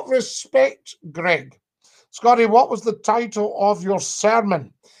 In what respect, Greg? Scotty, what was the title of your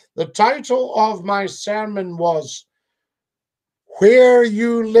sermon? The title of my sermon was, Where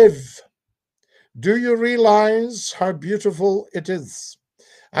You Live, Do you realize how beautiful it is?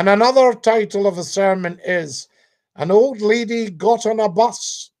 And another title of a sermon is, An Old Lady Got on a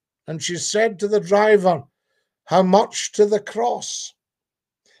Bus and she said to the driver, how much to the cross?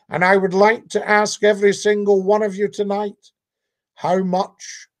 And I would like to ask every single one of you tonight, how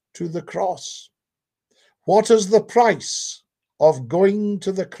much to the cross? What is the price of going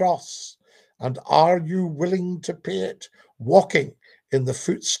to the cross? And are you willing to pay it, walking in the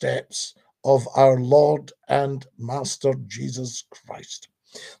footsteps of our Lord and Master Jesus Christ?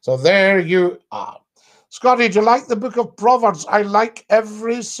 So there you are. Scottie, do you like the book of Proverbs? I like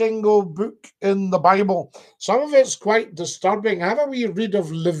every single book in the Bible. Some of it's quite disturbing. Have a wee read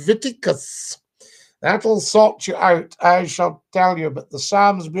of Leviticus. That'll sort you out, I shall tell you. But the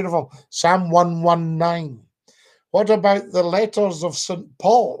Psalm's beautiful. Psalm 119. What about the letters of St.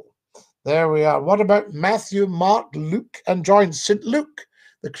 Paul? There we are. What about Matthew, Mark, Luke, and John? St. Luke,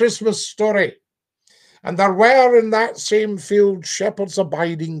 the Christmas story. And there were in that same field shepherds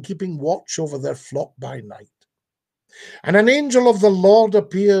abiding, keeping watch over their flock by night. And an angel of the Lord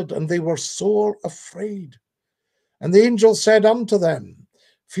appeared, and they were sore afraid. And the angel said unto them,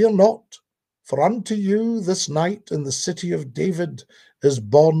 fear not, for unto you this night in the city of David is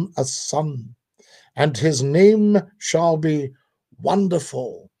born a son, and his name shall be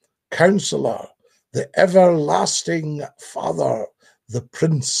Wonderful, Counselor, the Everlasting Father, the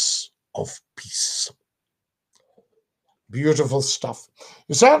Prince of Peace. Beautiful stuff.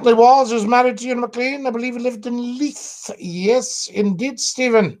 He certainly was. He was married to Ian McLean. I believe he lived in Leith. Yes, indeed,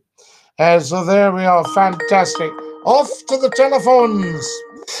 Stephen. So there we are. Fantastic. Off to the telephones.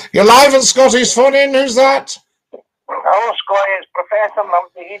 You're live in Scottie's phone in. Who's that? Hello, Scottie. It's Professor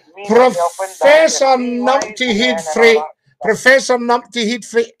Numpty. Professor Numpty Heedfree. Professor Numpty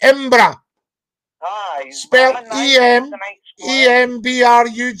Heedfree. Embra. Aye. Spelled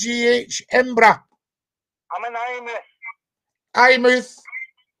E-M-B-R-U-G-H. Embra. I'm in Eyemouth. Eyemouth.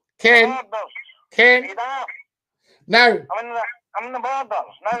 Ken. Ken. Now. I'm in the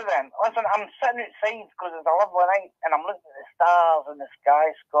borders. Now then, listen, I'm sitting outside because it's a lovely night and I'm looking at the stars in the sky,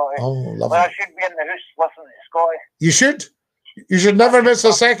 Scottie. Oh, lovely. Well, I should be in the house listening to Scottie. You should. You should never miss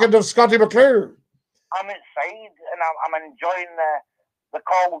a second of Scottie McClue. I'm outside and I'm enjoying the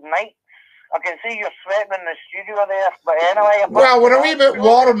cold night. I can see you're sweating in the studio there, but anyway. Well, we're a wee bit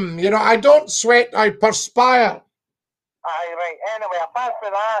warm. You know, I don't sweat, I perspire. Aye, right. Anyway, apart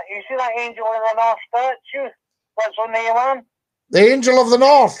from that, you see that Angel of the North statue? What's on the one? The Angel of the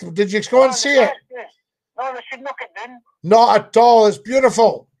North. Did you go and see it? No, they should knock it down. Not at all. It's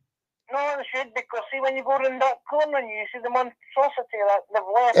beautiful. No, they should, because see, when you go around that corner, you see the monstrosity that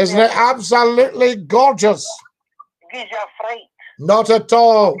they've left. Isn't it absolutely gorgeous? It gives you a fright. Not at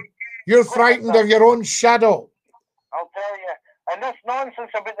all. You're frightened of your own shadow. I'll tell you. And this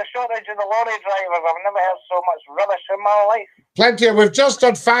nonsense about the shortage of the lorry drivers, I've never heard so much rubbish in my life. Plenty. We've just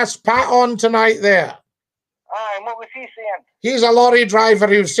had Fast Pat on tonight there. Aye, and what was he saying? He's a lorry driver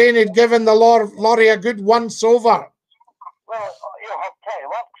who's saying he'd given the lorry a good once over. Well, you'll have to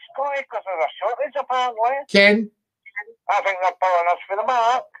work, Scottie, because there's a shortage apparently. Ken? I think they're pulling us for the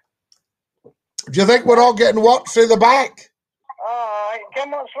back. Do you think we're all getting what through the back? Aye, Ken,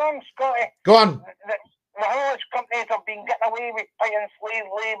 what's wrong, Scottie? Go on. The haulage companies have been getting away with paying slave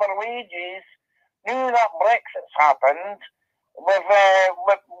labour wages. Now that Brexit's happened, we're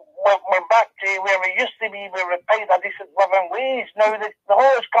back to where we used to be, where we paid a decent living wage. Now the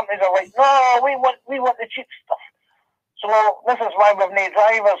haulage companies are like, no, we want the cheap stuff. So this is why we've no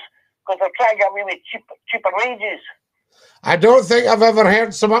drivers, because they're trying to get away with cheaper wages. I don't think I've ever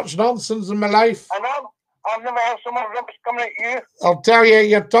heard so much nonsense in my life. I know. I've never heard so much rubbish coming at you. I'll tell you,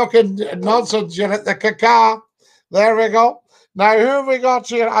 you're talking nonsense. You're at the caca. There we go. Now, who have we got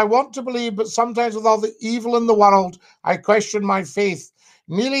here? I want to believe, but sometimes with all the evil in the world, I question my faith.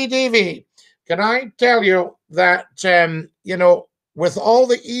 Neely Davy, can I tell you that, you know, with all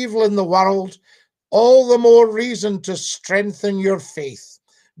the evil in the world, all the more reason to strengthen your faith.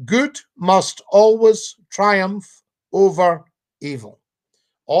 Good must always triumph over evil.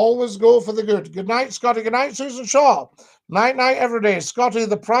 Always go for the good. Good night, Scottie. Good night, Susan Shaw. Night, night, every day. Scottie,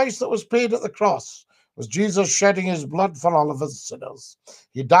 the price that was paid at the cross was Jesus shedding his blood for all of us sinners.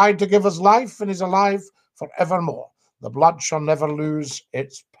 He died to give us life, and he's alive forevermore. The blood shall never lose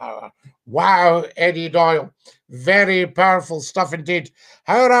its power. Wow, Eddie Doyle. Very powerful stuff indeed.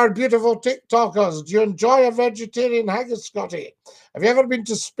 How are our beautiful TikTokers? Do you enjoy a vegetarian haggis, Scottie? Have you ever been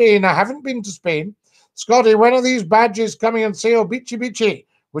to Spain? I haven't been to Spain. Scottie, when are these badges coming and say, oh, beachy, beachy?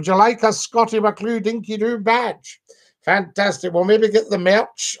 Would you like a Scottie McClue Dinky Doo badge? Fantastic. We'll maybe get the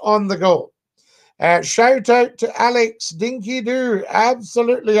merch on the go. Shout out to Alex Dinky Doo.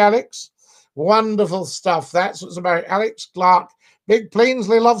 Absolutely, Alex. Wonderful stuff. That's what it's about. Alex Clark. Big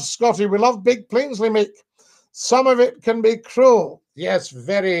Plainsley loves Scottie. We love Big Plainsley, Mick. Some of it can be cruel. Yes,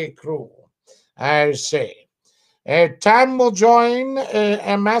 very cruel, I say. Tam will join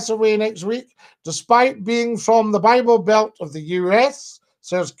a massive way next week, despite being from the Bible Belt of the US,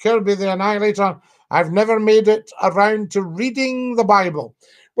 says Kirby the Annihilator. I've never made it around to reading the Bible.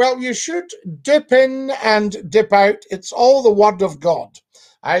 Well, you should dip in and dip out. It's all the Word of God.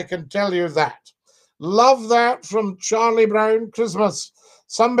 I can tell you that. Love that from Charlie Brown. Christmas.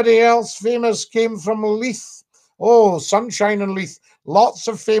 Somebody else famous came from Leith. Oh, sunshine and Leith. Lots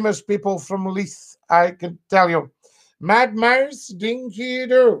of famous people from Leith, I can tell you. Mad Mouse, dinky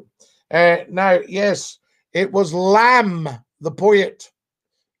do. Now, yes, it was Lamb, the poet,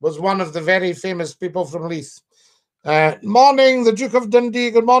 was one of the very famous people from Leith. Morning, the Duke of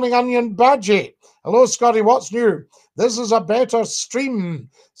Dundee. Good morning, Onion Badgie. Hello, Scottie. What's new? This is a better stream,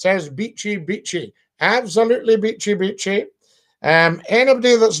 says Beachy Beachy. Absolutely Beachy Beachy.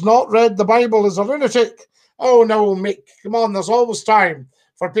 Anybody that's not read the Bible is a lunatic. Oh, no, Mick. Come on, there's always time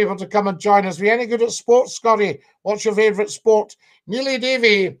for people to come and join us. Are you any good at sports, Scottie? What's your favourite sport? Neely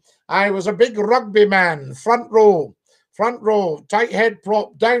Davy. I was a big rugby man. Front row, tight head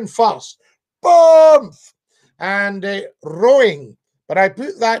prop, down first. Boom! And rowing. But I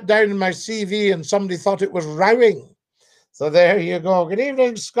put that down in my CV and somebody thought it was rowing. So there you go. Good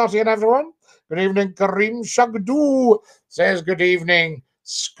evening, Scottie and everyone. Good evening, Kareem Shagdoo says good evening,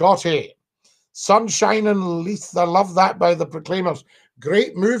 Scottie. Sunshine on Leith. I love that by the Proclaimers.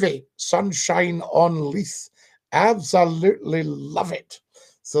 Great movie, Sunshine on Leith. Absolutely love it.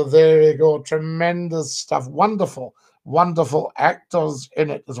 So there you go. Tremendous stuff. Wonderful, wonderful actors in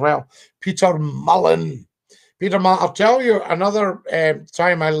it as well. Peter Mullen. I'll tell you, another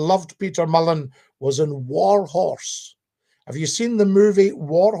time I loved Peter Mullen was in War Horse. Have you seen the movie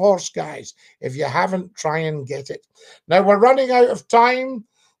War Horse, guys? If you haven't, try and get it. Now, we're running out of time.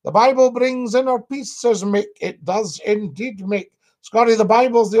 The Bible brings inner peace, says Mick. It does indeed, Mick. Scottie, the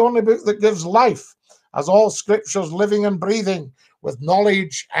Bible's the only book that gives life, as all scriptures living and breathing, with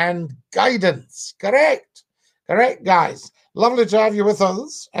knowledge and guidance. Correct. Correct, guys. Lovely to have you with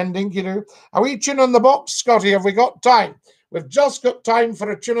us. And dinky-doo. Are we tune on the box, Scottie? Have we got time? We've just got time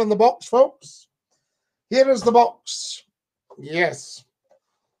for a tune on the box, folks. Here is the box. Yes.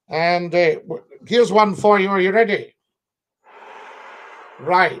 And here's one for you. Are you ready?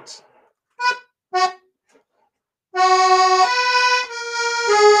 Right.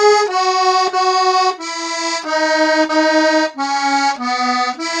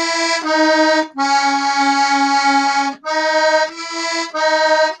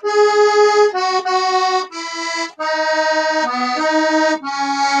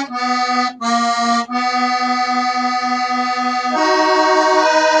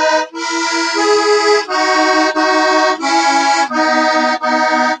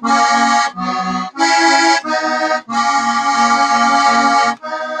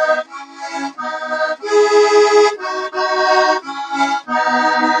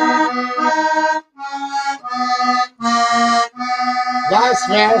 Last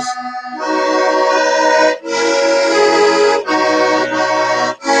verse.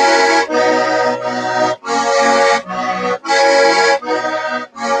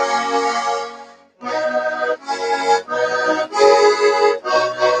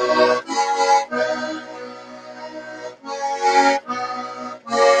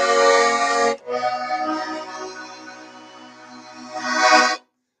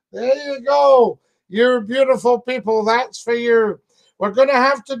 There you go. You beautiful people. That's for you. We're going to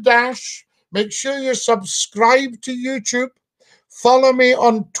have to dash. Make sure you subscribe to YouTube. Follow me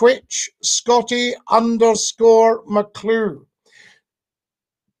on Twitch, Scottie_McClue.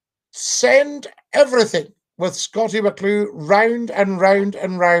 Send everything with Scottie McClue round and round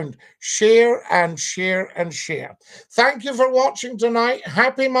and round. Share and share and share. Thank you for watching tonight.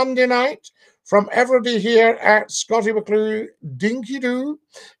 Happy Monday night from everybody here at Scottie McClue. Dinky doo.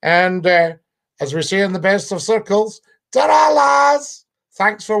 And as we say in the best of circles, ta-ra, lads!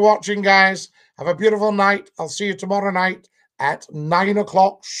 Thanks for watching, guys. Have a beautiful night. I'll see you tomorrow night at 9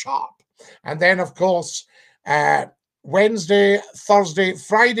 o'clock sharp. And then, of course, Wednesday, Thursday,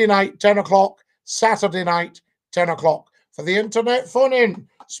 Friday night, 10 o'clock, Saturday night, 10 o'clock. For the internet phone in,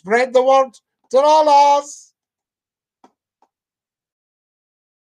 spread the word. Ta-ra, lads!